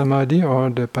 the samadhi, or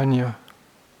the panya?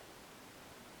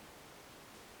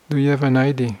 Do you have an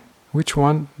idea? Which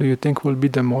one do you think will be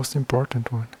the most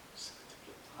important one?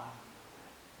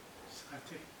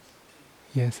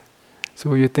 Yes.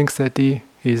 So you think sati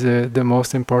is the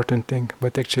most important thing,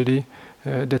 but actually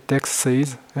the text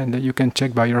says, and you can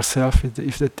check by yourself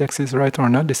if the text is right or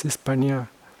not, this is panya.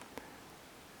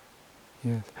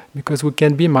 Yes. Because we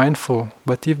can be mindful,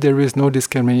 but if there is no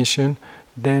discrimination,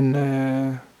 then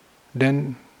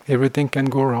everything can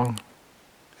go wrong.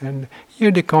 And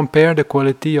here they compare the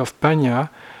quality of panya,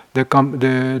 the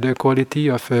quality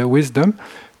of wisdom,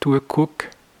 to a cook.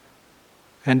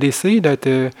 And they say that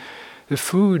the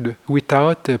food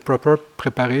without proper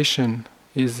preparation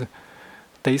is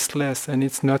tasteless and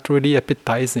it's not really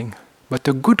appetizing. But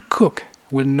a good cook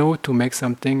will know to make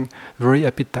something very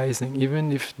appetizing,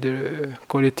 even if the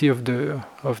quality of the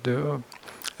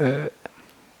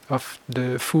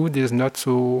food is not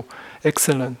so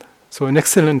excellent. So an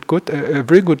excellent cook, a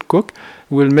very good cook,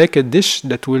 will make a dish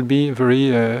that will be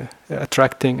very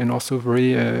attracting and also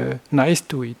very nice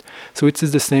to eat. So it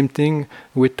is the same thing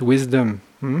with wisdom.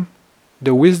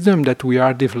 The wisdom that we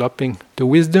are developing, the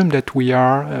wisdom that we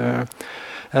are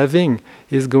having,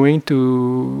 is going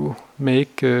to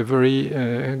make a very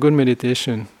good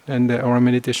meditation, and our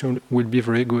meditation will be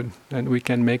very good, and we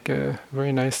can make a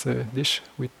very nice dish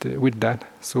with that.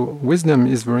 So wisdom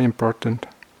is very important.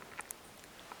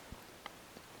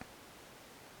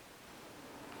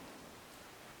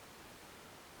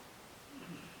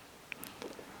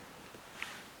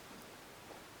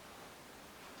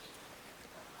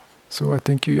 So I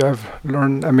think you have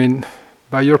learned,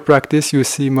 by your practice you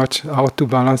see much how to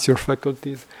balance your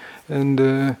faculties. And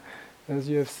as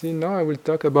you have seen now, I will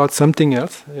talk about something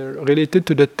else related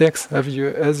to the text. As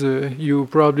you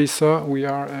probably saw, we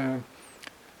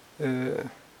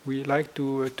like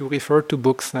to refer to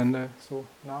books, and so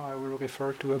now I will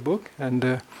refer to a book,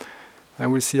 and I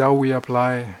will see how we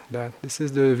apply that. This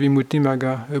is the Vimutti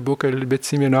Magga, a book a little bit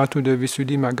similar to the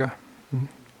Visuddhi Magga.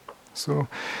 So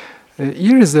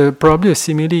here is probably a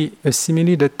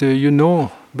simile that you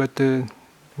know, but we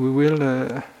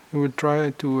will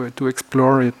try to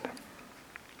explore it.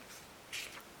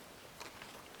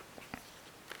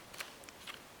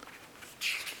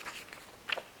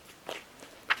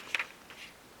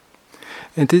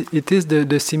 And it is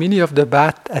the simile of the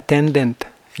Bath Attendant.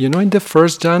 You know, in the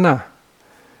first jhana,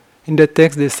 in the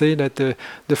text they say that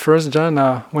the first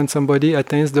jhana, when somebody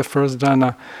attains the first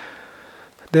jhana,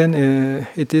 then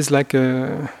it is like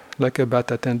a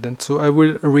bath attendant. So I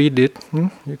will read it.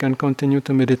 You can continue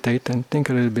to meditate and think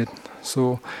a little bit.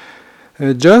 So,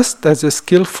 just as a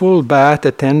skillful bath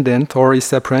attendant or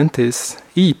his apprentice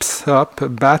heaps up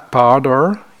bath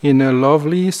powder in a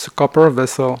lovely copper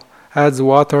vessel, adds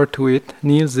water to it,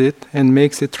 kneads it, and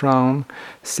makes it round,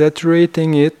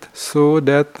 saturating it so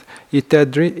that it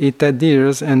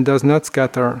adheres and does not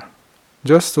scatter.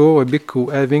 Just so a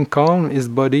bhikkhu, having calmed his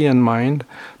body and mind,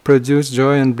 produces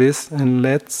joy and bliss and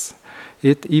lets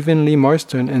it evenly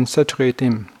moisten and saturate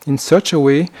him, in such a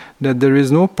way that there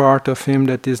is no part of him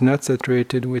that is not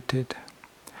saturated with it.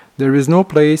 There is no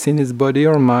place in his body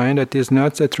or mind that is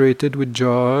not saturated with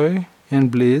joy and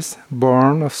bliss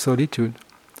born of solitude.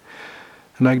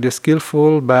 Like the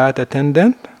skillful bath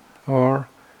attendant or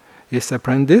his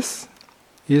apprentice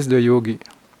is the yogi.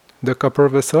 The copper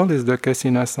vessel is the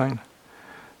kasina sign.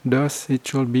 Thus it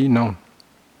should be known.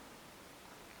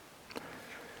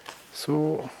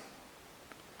 So,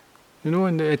 you know,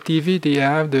 in the TV they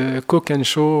have the cook and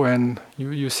show, and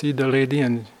you see the lady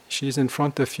and she's in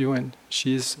front of you and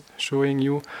she's showing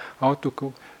you how to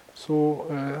cook. So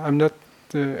I'm not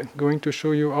going to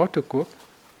show you how to cook,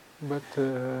 but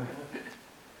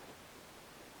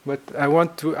I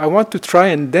want to try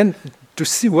and then to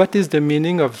see what is the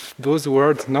meaning of those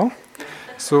words. No,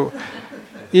 so.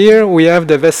 Here we have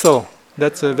the vessel.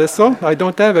 That's a vessel. I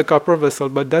don't have a copper vessel,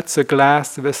 but that's a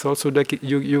glass vessel, so that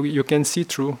you can see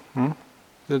through.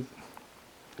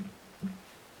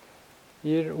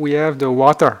 Here we have the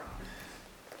water.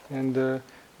 And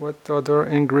what other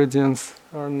ingredients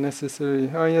are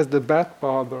necessary? Oh yes, the bath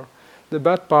powder. The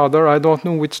bath powder, I don't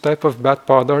know which type of bath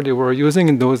powder they were using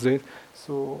in those days.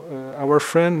 So our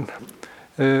friend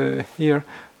here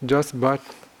just bought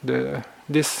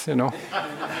this, you know.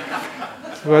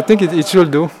 So I think it should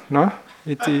do, no?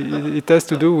 It has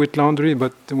to do with laundry,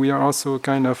 but we are also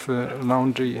kind of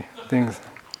laundry things.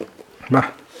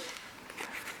 Bah.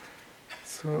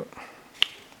 So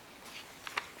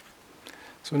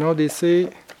now they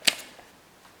say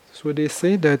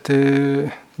that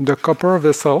the copper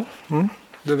vessel,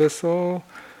 the vessel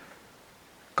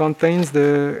contains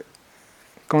the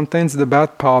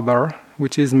bath powder,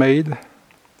 which is made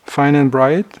fine and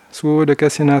bright. So the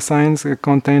kasina signs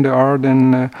contain the earth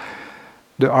and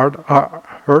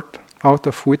earth, out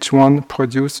of which one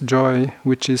produces joy,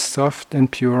 which is soft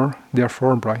and pure,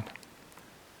 therefore bright.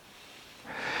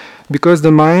 Because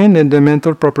the mind and the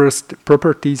mental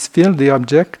properties fill the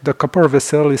object, the copper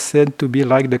vessel is said to be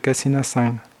like the Cassina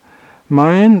sign.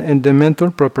 Mind and the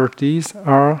mental properties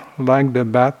are like the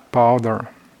bath powder.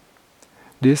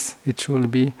 This, it should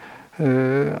be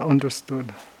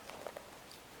understood.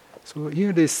 So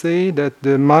here they say that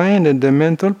the mind and the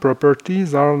mental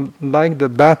properties are like the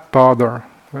bath powder.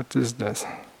 What is this?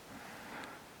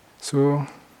 So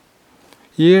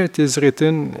here it is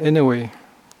written anyway.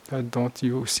 Don't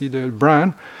you see the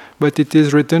brand? But it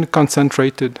is written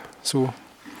concentrated. So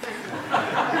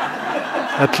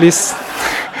at least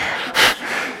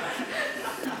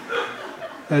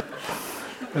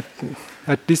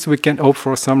at least we can hope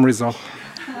for some result.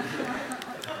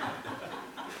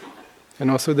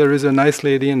 And also there is a nice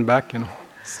lady in back,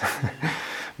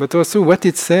 But also what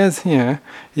it says here,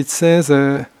 it says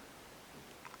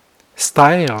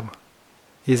style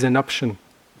is an option.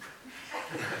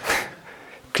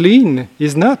 Clean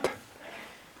is not.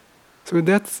 So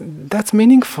that's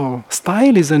meaningful.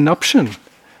 Style is an option,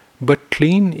 but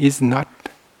clean is not.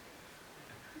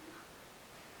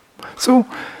 So,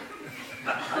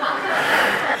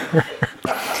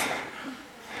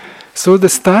 so the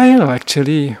style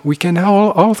actually, we can have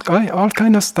all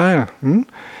kind of style.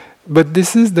 But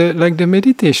this is like the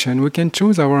meditation. We can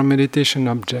choose our meditation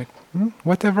object.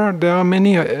 Whatever, there are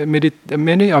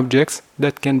many objects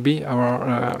that can be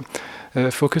our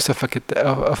focus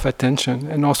of attention,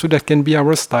 and also that can be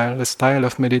our style, the style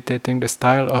of meditating, the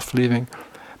style of living.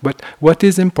 But what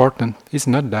is important is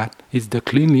not that, it's the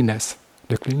cleanliness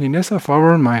of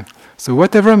our mind. So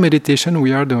whatever meditation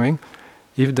we are doing,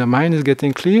 if the mind is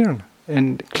getting clear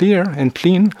and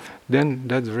clean, then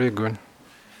that's very good.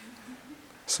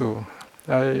 So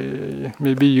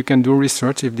maybe you can do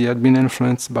research if they had been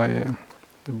influenced by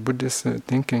the Buddhist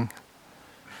thinking.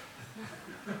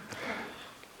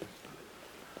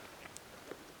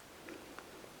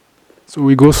 So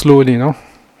we go slowly, no?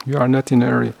 You are not in a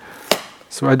hurry.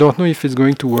 So I don't know if it's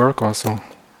going to work also.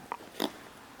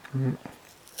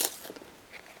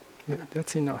 Yeah,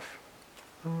 that's enough.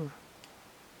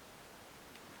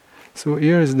 So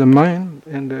here is the mind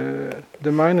and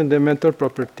the mental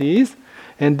properties,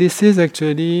 and this is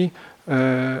actually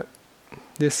the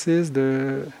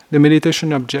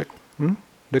meditation object.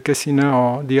 The Cassina,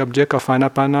 or the object of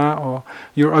Anapana, or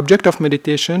your object of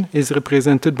meditation is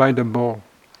represented by the ball.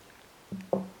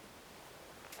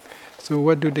 So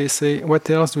what do they say? What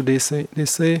else do they say? They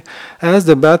say, as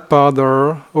the bath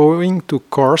powder, owing to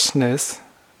coarseness,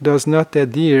 does not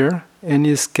adhere and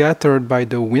is scattered by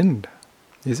the wind.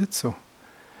 Is it so?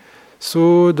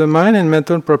 So the mind and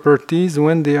mental properties,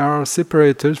 when they are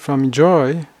separated from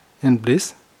joy and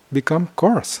bliss, become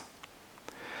coarse.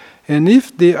 And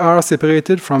if they are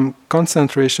separated from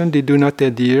concentration, they do not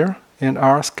adhere and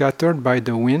are scattered by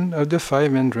the wind of the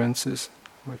five hindrances.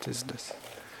 What is this?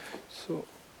 So,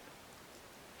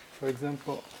 for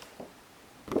example,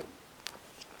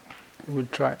 we'll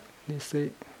try. They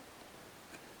say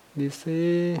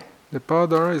the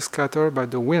powder is scattered by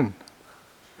the wind.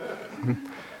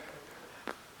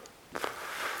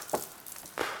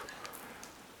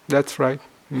 That's right.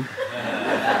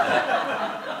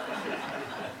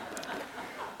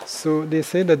 So they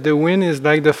say that the wind is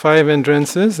like the five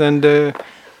hindrances, and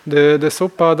the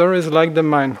soap powder is like the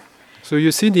mind. So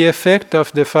you see the effect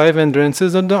of the five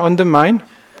hindrances on the mind.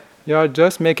 You are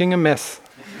just making a mess.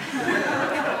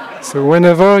 So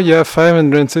whenever you have five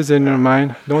hindrances in your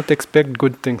mind, don't expect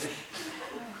good things.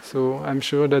 So I'm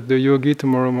sure that the yogi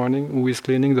tomorrow morning, who is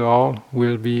cleaning the hall,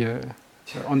 will be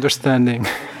understanding.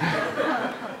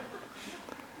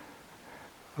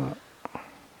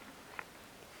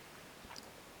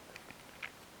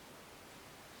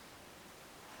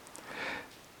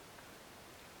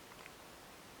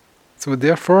 So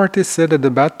therefore it is said that the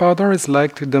bath powder is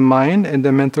like the mind and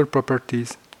the mental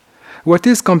properties. What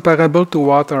is comparable to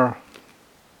water?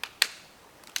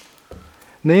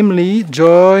 Namely,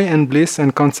 joy and bliss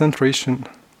and concentration.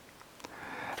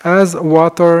 As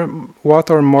water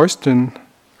moistened,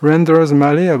 renders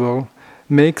malleable,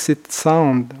 makes it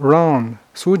sound, round,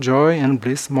 so joy and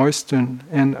bliss moisten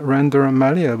and render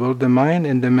malleable the mind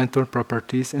and the mental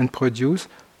properties and produce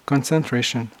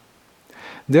concentration.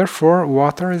 Therefore,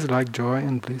 water is like joy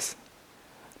and bliss.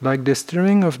 Like the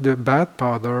stirring of the bath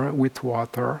powder with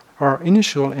water, are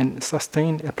initial and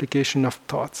sustained application of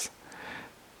thoughts.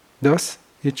 Thus,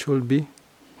 it should be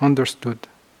understood.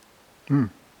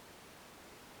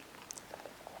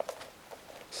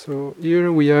 So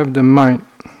here we have the mind.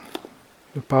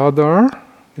 The powder,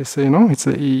 they say, no, it's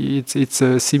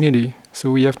a simile.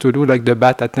 So we have to do like the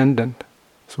bath attendant.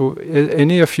 So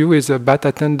any of you is a bath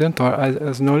attendant or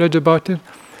has knowledge about it?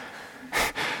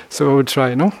 So I would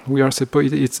try, no? We are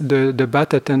supposed, it's the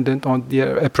bath attendant or the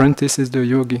apprentice is the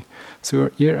yogi. So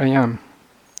here I am.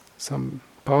 Some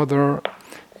powder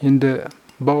in the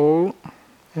bowl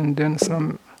and then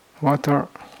some water.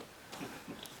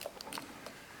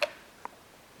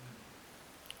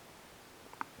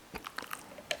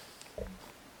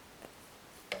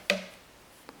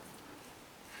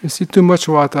 You see too much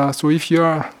water, so if you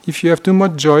have too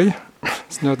much joy,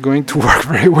 it's not going to work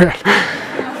very well.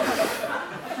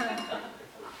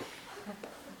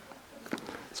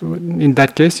 So in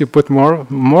that case, you put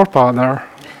more powder.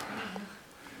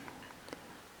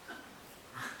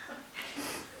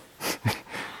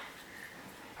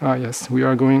 Ah yes, we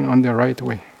are going on the right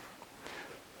way.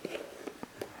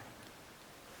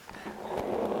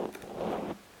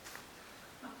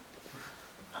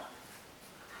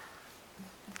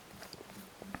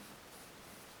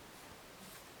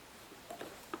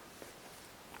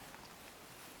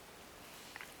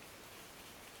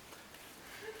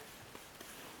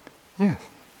 Yes,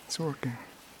 it's working.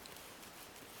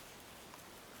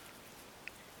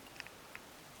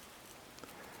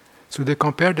 So they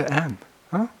compare the hand.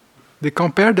 Huh? They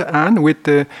compare the hand with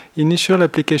the initial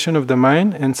application of the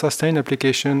mind and sustained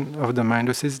application of the mind.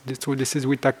 This is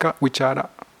vitaka, vichara.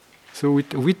 So with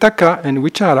vitaka and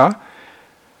vichara,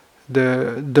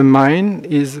 the mind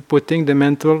is putting the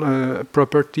mental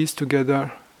properties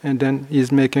together, and then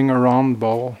is making a round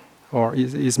ball, or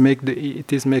it is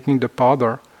making the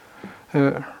powder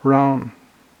round.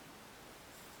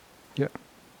 Yeah.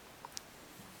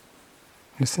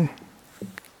 You see?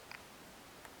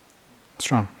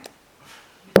 Strong.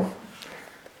 So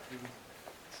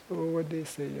what do they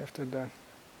say after that?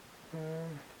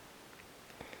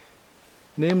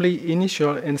 Namely,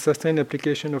 initial and sustained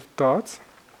application of thoughts.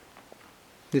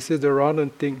 This is the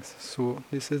rounded things. So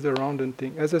this is the rounded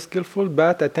thing. As a skillful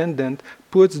bath attendant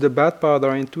puts the bath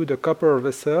powder into the copper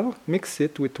vessel, mix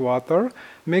it with water,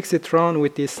 makes it round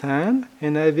with his hand,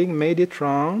 and having made it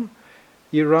round,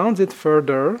 he rounds it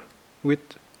further with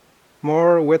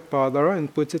more wet powder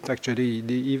and puts it. Actually,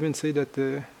 they even say that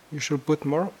you should put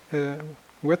more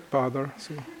wet powder.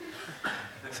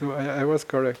 So I was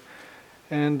correct,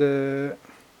 and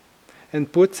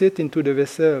puts it into the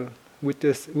vessel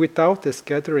without a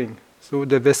scattering. So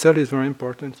the vessel is very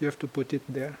important. You have to put it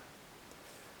there.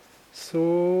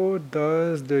 So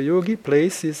does the yogi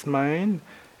place his mind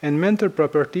and mental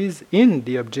properties in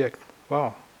the object?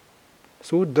 Wow.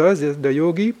 So does the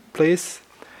yogi place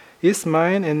his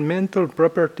mind and mental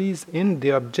properties in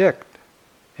the object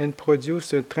and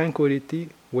produce a tranquility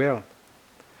well.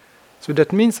 So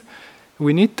that means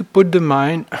we need to put the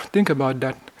mind, think about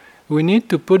that, we need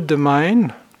to put the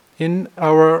mind in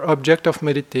our object of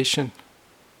meditation.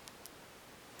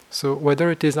 So whether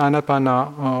it is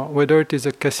anapana, or whether it is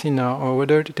a kasina, or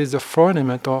whether it is a four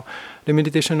element, or the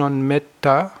meditation on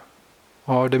metta,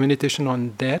 or the meditation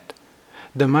on death,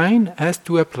 the mind has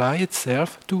to apply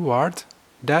itself towards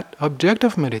that object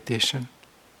of meditation.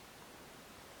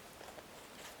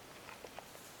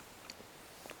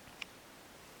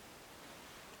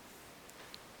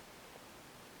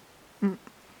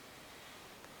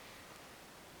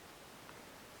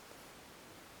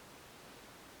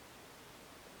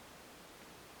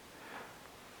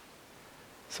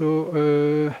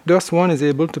 So thus one is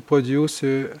able to produce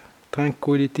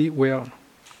tranquility well.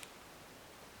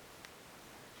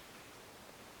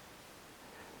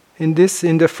 In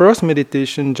the first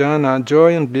meditation, jhana,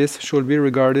 joy and bliss should be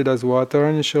regarded as water,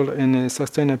 initial and a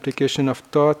sustained application of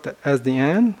thought as the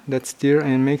end that stir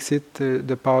and makes it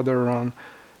the powder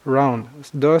round.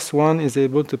 Thus one is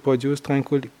able to produce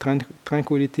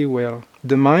tranquility well.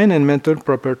 The mind and mental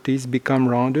properties become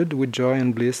rounded with joy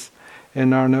and bliss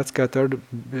and are not scattered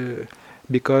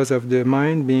because of the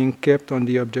mind being kept on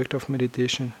the object of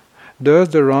meditation. Thus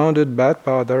the rounded bath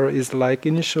powder is like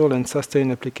initial and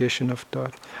sustained application of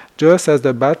thought. Just as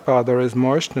the bath powder is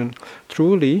moistened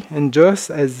truly, and just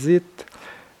as it,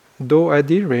 though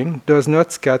adhering, does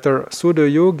not scatter, so the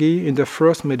yogi in the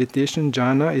first meditation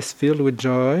jhana is filled with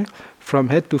joy from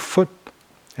head to foot,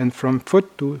 and from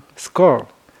foot to skull,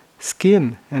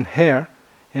 skin and hair,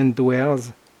 and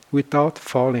dwells without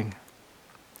falling.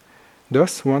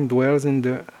 Thus one dwells in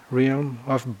the realm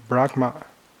of Brahma.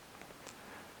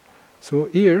 So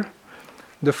here,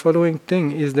 the following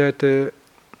thing is that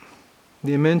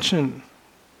they mention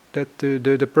that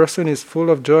the person is full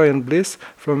of joy and bliss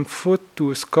from foot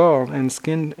to skull and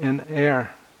skin and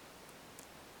hair.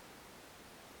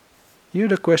 Here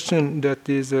the question that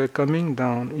is coming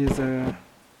down is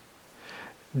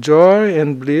joy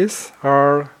and bliss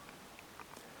are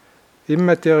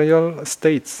immaterial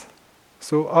states.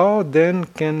 So how then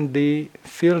can they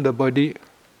feel the body?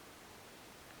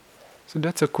 So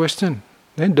that's a question.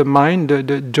 Then the mind,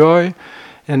 the joy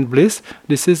and bliss,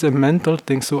 this is a mental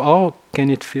thing. So how can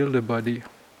it feel the body?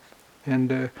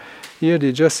 And here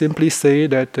they just simply say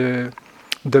that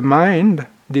the mind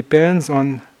depends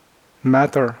on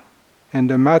matter, and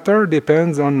the matter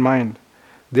depends on mind.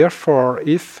 Therefore,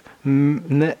 if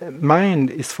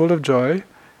mind is full of joy,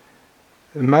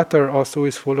 matter also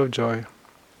is full of joy.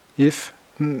 If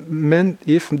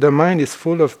the mind is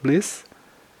full of bliss,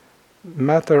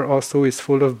 matter also is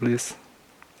full of bliss.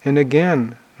 And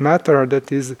again, matter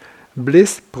that is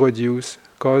bliss produced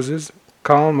causes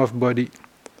calm of body.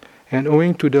 And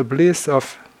owing to the bliss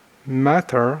of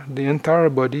matter, the entire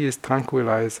body is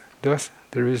tranquilized. Thus,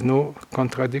 there is no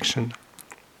contradiction.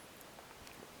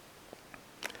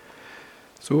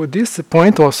 So this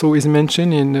point also is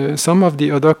mentioned in some of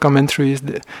the other commentaries,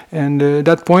 and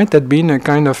that point had been a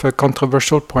kind of a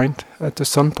controversial point at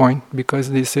some point, because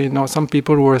they say, no, some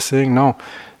people were saying, no,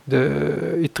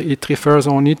 it refers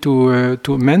only to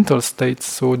mental states,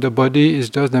 so the body is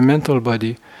just the mental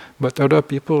body. But other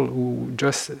people who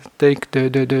just take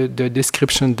the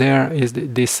description there,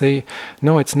 they say,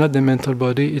 no, it's not the mental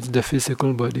body, it's the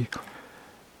physical body.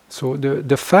 So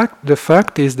the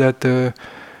fact is that the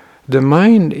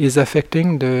mind is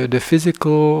affecting the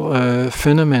physical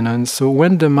phenomenon. So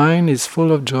when the mind is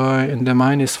full of joy and the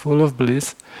mind is full of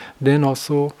bliss, then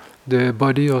also the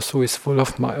body also is full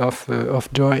of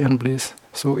joy and bliss.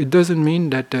 So it doesn't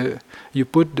mean that you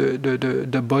put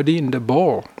the body in the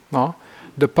bowl. No,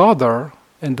 the powder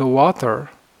and the water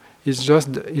is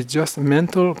just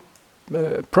mental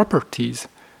properties.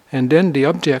 And then the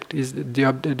object is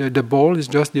the bowl is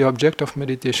just the object of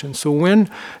meditation. So when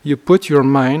you put your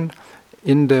mind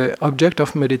in the object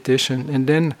of meditation, and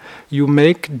then you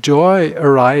make joy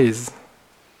arise,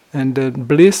 and the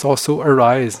bliss also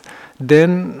arise,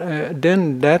 then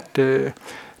that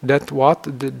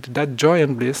joy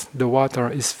and bliss, the water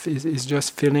is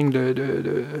just filling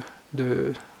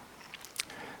the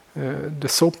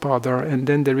soap powder, and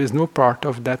then there is no part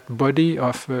of that body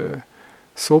of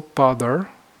soap powder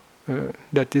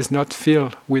that is not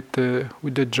filled with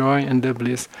the joy and the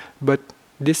bliss. But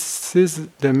this is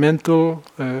the mental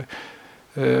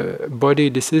body,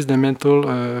 this is the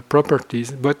mental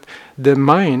properties, but the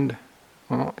mind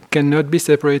cannot be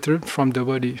separated from the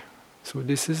body. So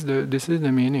this is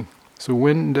the meaning. So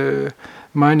when the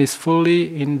mind is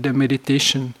fully in the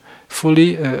meditation,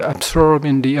 fully absorbed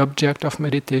in the object of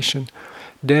meditation,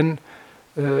 then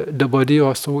the body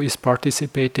also is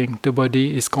participating, the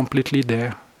body is completely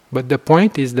there. But the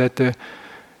point is that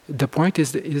the point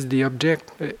is the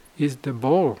object, is the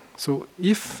bowl. So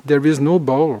if there is no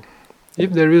bowl,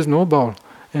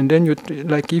 and then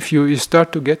if you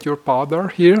start to get your powder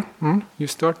here, you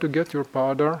start to get your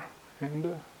powder,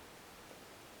 and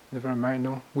never mind,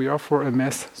 no, we are for a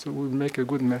mess, so we'll make a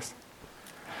good mess.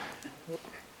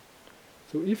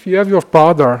 So if you have your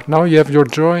powder, now you have your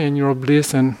joy and your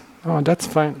bliss, and that's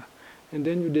fine. And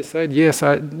then you decide, yes,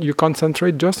 you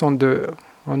concentrate just on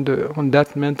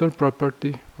that mental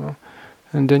property,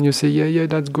 and then you say, yeah,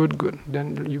 that's good.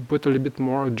 Then you put a little bit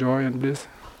more joy and bliss.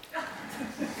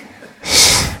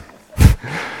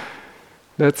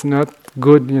 That's not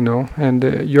good, and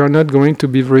you are not going to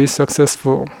be very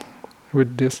successful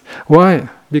with this. Why?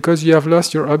 Because you have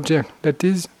lost your object. That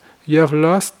is, you have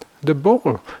lost the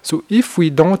bowl. So if we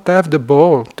don't have the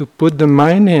bowl to put the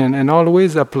mind in, and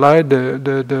always apply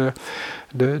the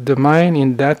mind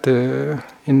in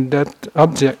that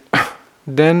object,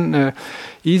 then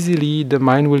easily the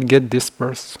mind will get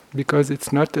dispersed, because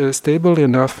it's not stable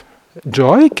enough.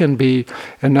 Joy can be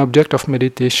an object of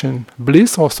meditation.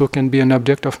 Bliss also can be an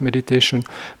object of meditation,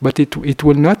 but it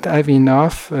will not have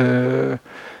enough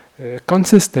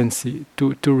consistency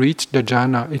to reach the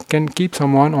jhana. It can keep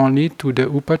someone only to the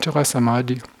upachara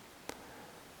samadhi.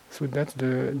 So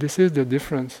this is the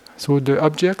difference. So the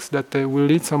objects that will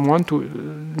lead someone to,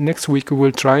 next week we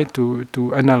will try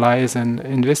to analyze and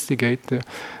investigate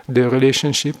the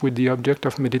relationship with the object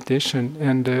of meditation,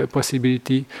 and the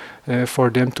possibility for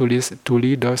them to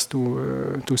lead us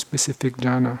to specific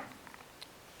jhana.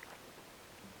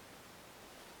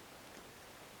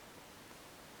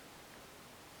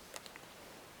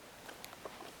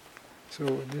 So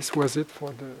this was it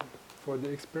for the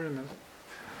experiment.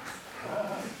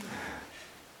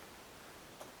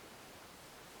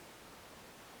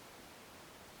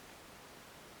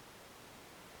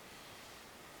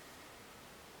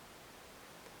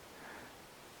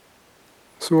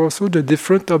 So also the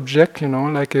different object,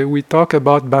 like we talk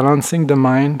about balancing the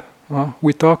mind.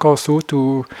 We talk also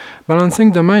to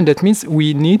balancing the mind. That means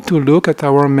we need to look at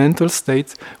our mental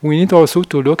states. We need also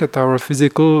to look at our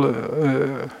physical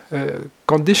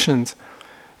conditions.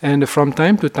 And from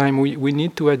time to time, we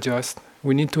need to adjust.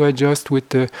 We need to adjust with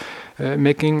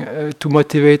to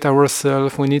motivate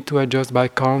ourselves. We need to adjust by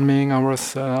calming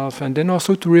ourselves, and then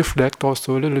also to reflect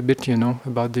also a little bit,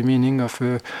 about the meaning of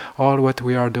all what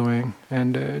we are doing,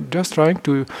 and just trying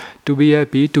to be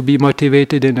happy, to be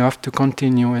motivated enough to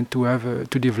continue and to have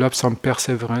to develop some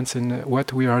perseverance in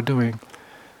what we are doing.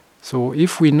 So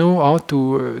if we know how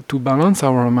to balance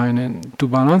our mind and to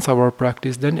balance our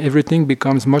practice, then everything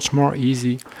becomes much more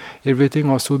easy.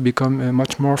 Everything also becomes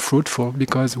much more fruitful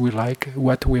because we like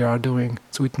what we are doing.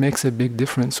 So it makes a big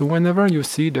difference. So whenever you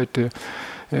see that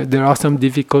there are some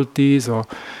difficulties or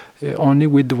only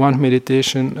with one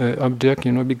meditation object,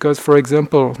 because for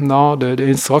example, now the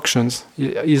instructions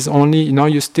is only, now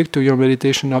you stick to your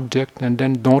meditation object and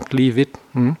then don't leave it.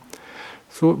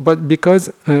 So, but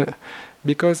because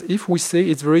if we say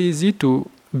it's very easy to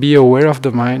be aware of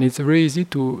the mind, it's very easy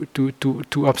to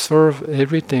observe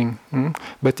everything,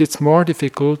 but it's more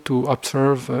difficult to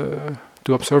observe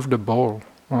the ball.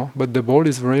 But the ball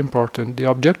is very important. The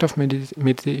object of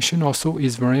meditation also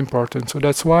is very important. So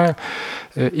that's why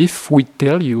if we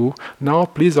tell you, now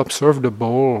please observe the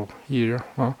ball here,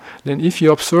 then if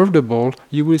you observe the ball,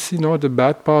 you will see the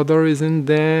bath powder is in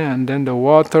there, and then the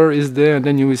water is there, and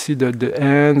then you will see the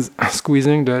hands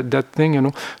squeezing that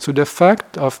thing, So the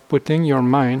fact of putting your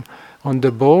mind on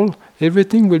the ball,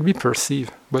 everything will be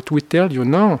perceived. But we tell you,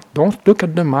 no, don't look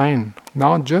at the mind.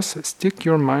 Now just stick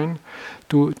your mind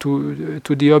to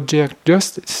the object.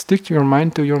 Just stick your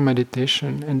mind to your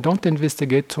meditation and don't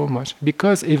investigate so much.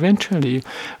 Because eventually,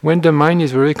 when the mind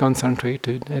is very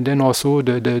concentrated, and then also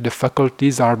the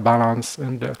faculties are balanced,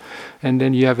 and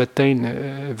then you have attained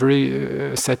a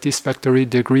very satisfactory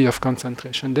degree of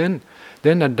concentration, then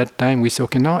at that time we say,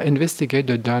 okay, now investigate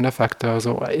the jhana factors,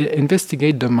 or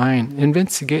investigate the mind,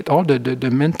 investigate all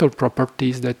the mental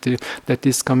properties that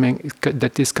is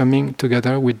coming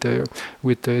together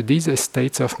with these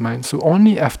states of mind. So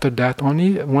only after that,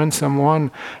 only when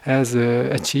someone has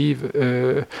achieved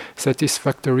a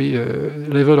satisfactory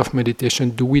level of meditation,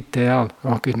 do we tell,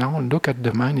 okay, now look at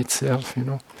the mind itself,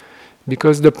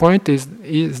 Because the point is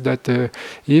that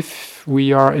if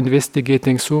we are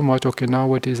investigating so much, okay, now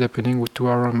what is happening to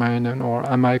our mind, or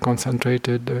am I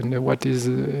concentrated, and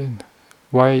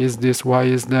why is this, why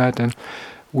is that, and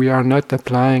we are not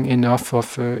applying enough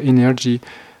of energy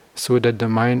so that the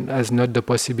mind has not the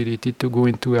possibility to go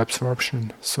into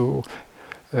absorption. So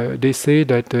they say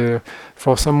that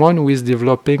for someone who is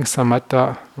developing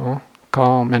samatha,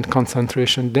 calm and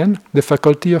concentration, then the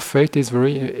faculty of faith is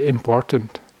very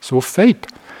important. So faith,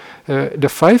 the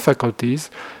 5 faculties,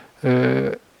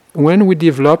 when we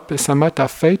develop samatha,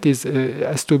 faith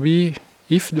has to be,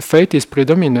 if the faith is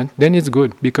predominant, then it's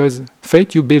good, because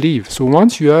faith you believe. So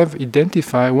once you have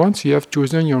identified, once you have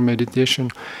chosen your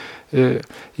meditation,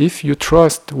 if you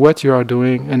trust what you are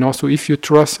doing, and also if you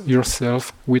trust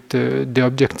yourself with the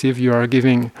objective you are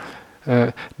giving,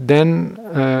 then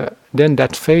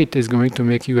that faith is going to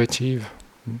make you achieve.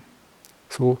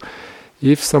 So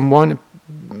if someone,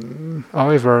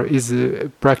 however, is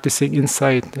practicing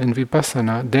insight and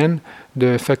vipassana, then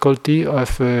the faculty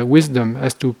of wisdom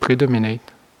has to predominate,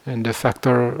 and the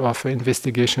factor of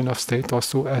investigation of state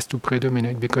also has to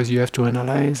predominate, because you have to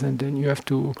analyze, and then you have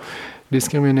to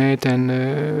discriminate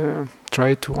and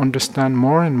try to understand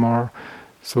more and more.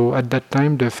 So at that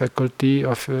time, the faculty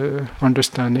of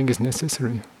understanding is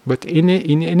necessary. But in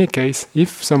any case,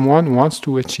 if someone wants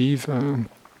to achieve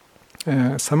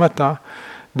samatha,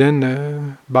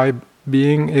 then by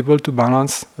being able to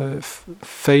balance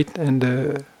faith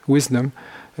and wisdom,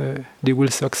 they will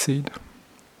succeed.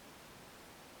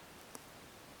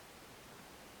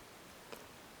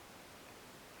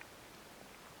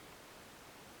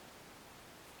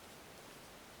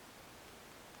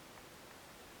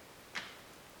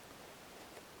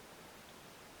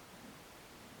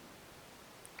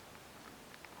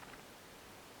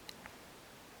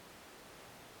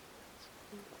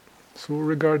 So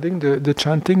regarding the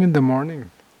chanting in the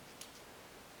morning,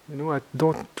 I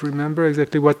don't remember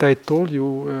exactly what I told you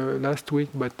last week,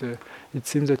 but it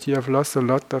seems that you have lost a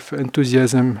lot of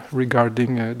enthusiasm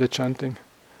regarding the chanting.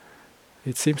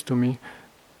 It seems to me.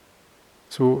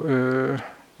 So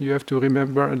you have to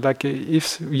remember, like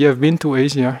if you have been to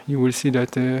Asia, you will see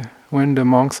that when the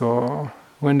monks or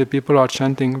when the people are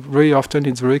chanting, very often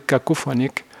it's very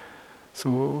cacophonic.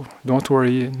 So don't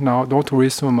worry now. Don't worry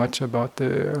so much about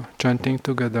chanting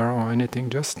together or anything.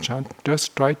 Just chant.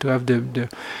 Just try to have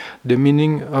the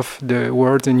meaning of the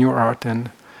words in your heart and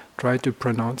try to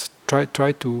pronounce.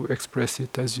 Try to express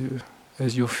it as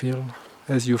you feel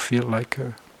like.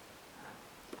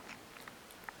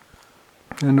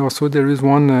 And also there is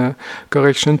one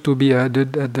correction to be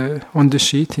added on the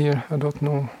sheet here. I don't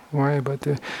know why, but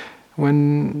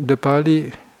when the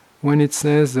Pali, when it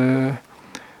says.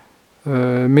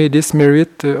 May this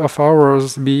merit of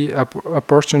ours be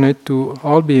apportionate to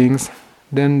all beings.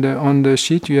 Then on the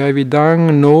sheet you have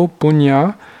idang no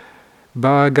punya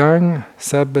bagang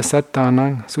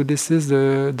sabbasatanang. So this is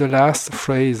the last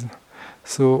phrase.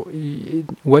 So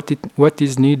what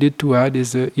is needed to add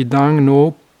is idang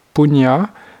no punya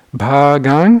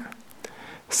bagang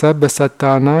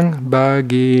sabbasatanang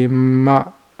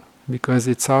bagema. Because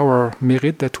it's our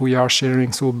merit that we are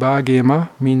sharing. So Bhagema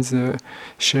means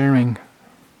sharing.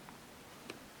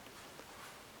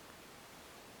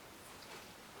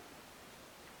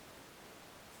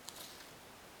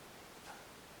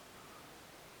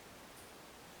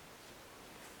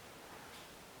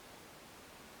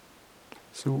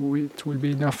 So it will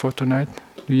be enough for tonight.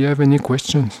 Do you have any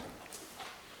questions?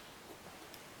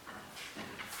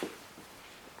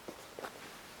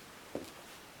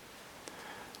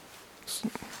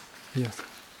 Yes.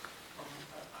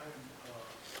 I have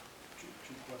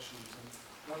two questions. And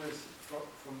one is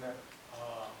from that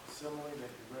simile that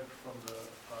you read from the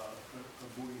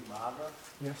Buddhi Maga.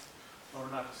 Yes. Or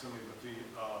not the simile, but the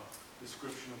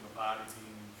description of the body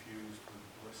being infused with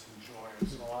bliss and joy and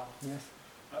so on. Yes.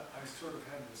 I sort of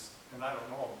had this, and I don't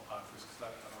know about this because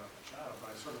I don't have a child,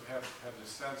 but I sort of have the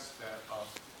sense that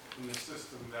in the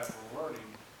system that we're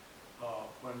learning,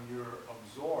 when you're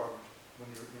absorbed, when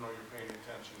you're paying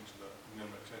attention to the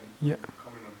nimit and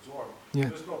becoming absorbed,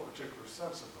 there's no particular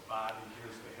sense of the body.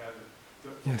 Here's the head.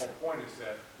 The whole point is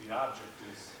that the object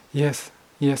is. Yes.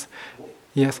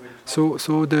 So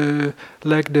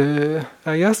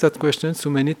I asked that question to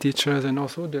many teachers, and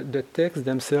also the texts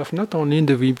themselves, not only in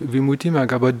the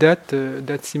Vimuttimagga, but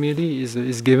that simile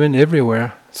is given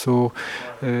everywhere. So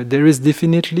there is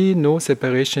definitely no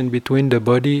separation between the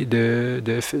body,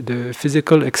 the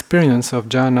physical experience of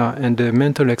jhana and the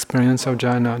mental experience of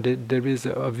jhana. There is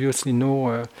obviously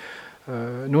no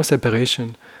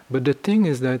separation. But the thing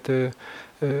is that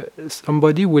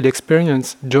somebody will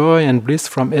experience joy and bliss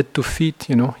from head to feet.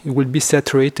 He will be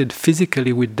saturated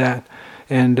physically with that,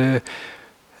 and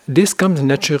this comes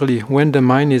naturally when the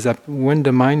mind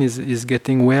is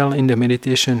getting well in the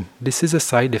meditation. This is a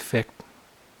side effect,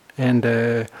 and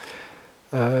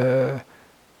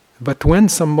but when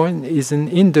someone is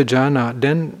in the jhana,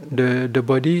 then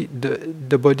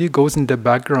the body goes in the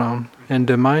background, and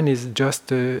the mind is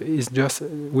just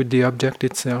with the object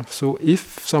itself. So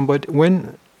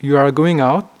when you are going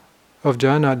out of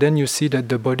jhana, then you see that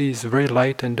the body is very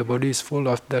light and the body is full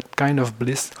of that kind of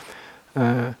bliss.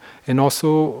 And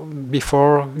also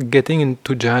before getting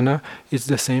into jhana, it's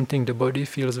the same thing. The body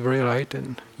feels very light,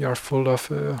 and you are full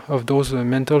of those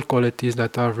mental qualities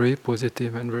that are very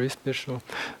positive and very special.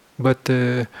 But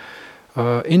in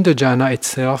the jhana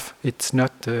itself, it's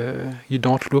not. You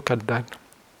don't look at that.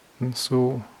 And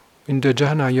so in the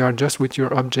jhana, you are just with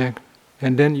your object,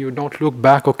 and then you don't look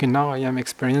back. Okay, now I am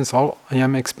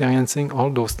experiencing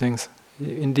all those things.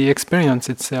 In the experience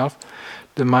itself,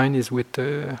 the mind is with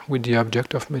the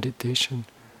object of meditation.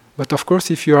 But of course,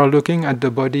 if you are looking at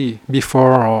the body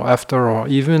before or after, or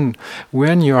even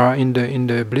when you are in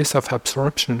the bliss of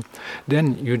absorption,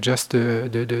 then you just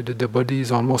the body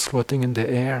is almost floating in the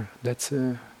air.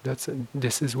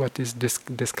 This is what is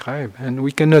described, and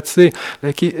we cannot say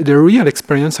the real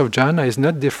experience of jhana is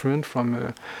not different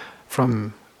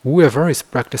from whoever is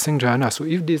practicing jhana. So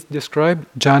if this describe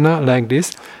jhana like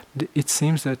this, it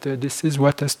seems that this is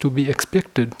what has to be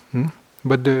expected.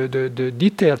 But the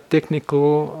detailed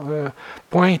technical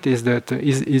point is that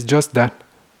is just that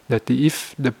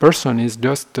if the person is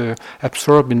just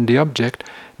absorbed in the object,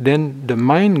 then the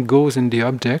mind goes in the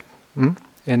object,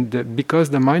 and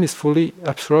because the mind is fully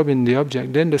absorbed in the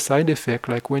object, then the side effect,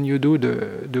 like when you do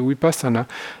the vipassana,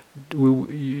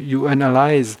 you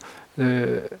analyze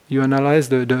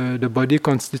the body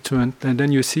constituent, and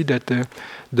then you see that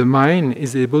the mind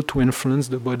is able to influence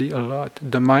the body a lot.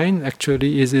 The mind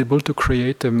actually is able to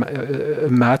create a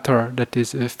matter that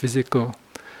is physical.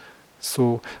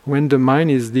 So when the mind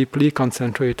is deeply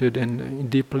concentrated and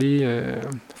deeply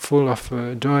full of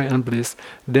joy and bliss,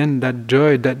 then that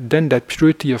joy, that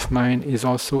purity of mind is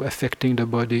also affecting the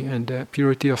body, and the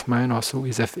purity of mind also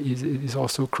is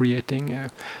also creating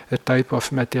a type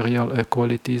of material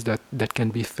qualities that can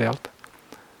be felt.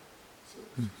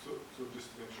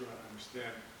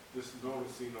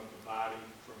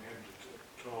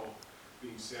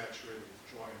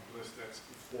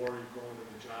 before you go into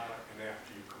the jhana and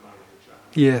after you come out of the jhana.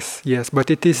 Yes, yes, but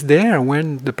it is there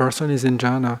when the person is in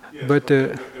jhana. Yes, but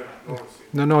they're not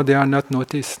noticing. no, they are not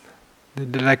noticed.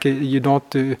 Like you don't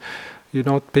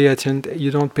pay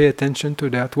attention to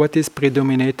that. What is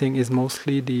predominating is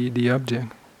mostly the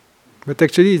object. But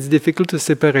actually, it's difficult to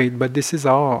separate. But this is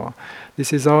how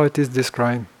it is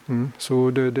described.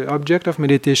 So the object of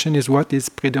meditation is what is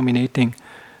predominating,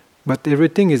 but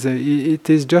everything it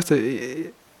is just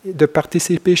the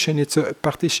participation. It's a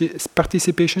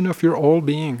participation of your whole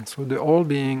being. So the whole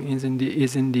being is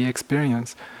in the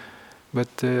experience, but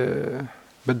the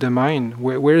mind.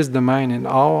 Where is the mind, and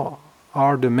how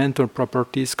are the mental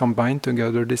properties combined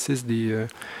together? This is the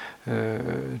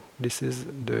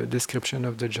description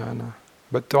of the jhana.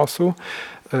 But also,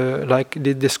 like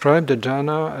they describe the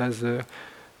jhana as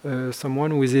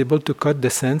someone who is able to cut the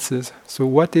senses. So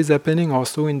what is happening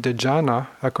also in the jhana,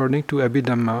 according to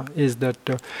Abhidhamma, is that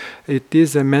it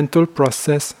is a mental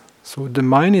process. So the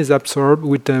mind is absorbed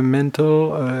with a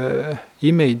mental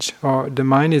image, or the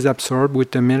mind is absorbed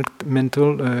with a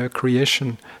mental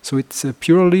creation. So it's a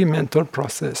purely mental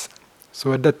process.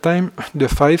 So at that time, the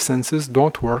five senses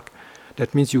don't work.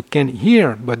 That means you can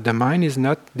hear, but the mind is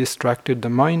not distracted. The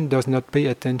mind does not pay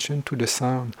attention to the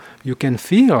sound. You can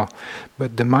feel,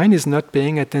 but the mind is not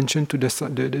paying attention to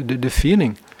the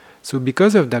feeling. So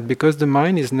because of that, because the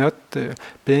mind is not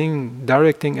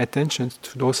directing attention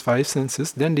to those five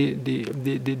senses, then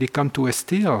they come to a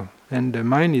still, and the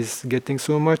mind is getting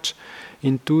so much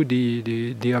into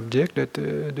the object that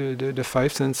the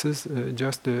five senses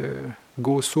just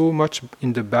go so much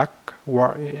in the back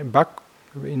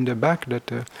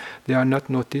that they are not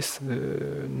noticed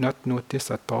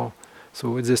at all.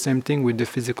 So it's the same thing with the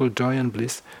physical joy and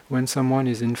bliss. When someone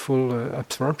is in full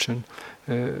absorption,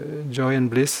 joy and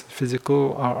bliss,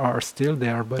 physical are still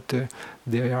there, but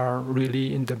they are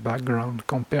really in the background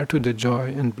compared to the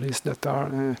joy and bliss that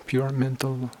are pure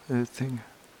mental thing.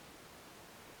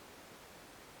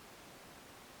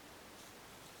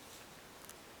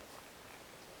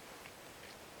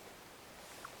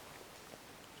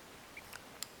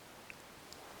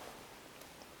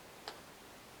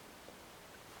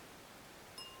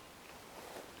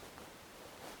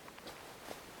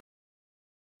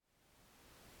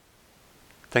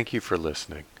 Thank you for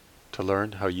listening. To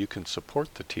learn how you can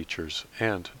support the teachers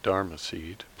and Dharma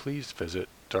Seed, please visit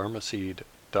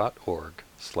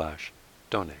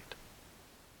dharmaseed.org/donate.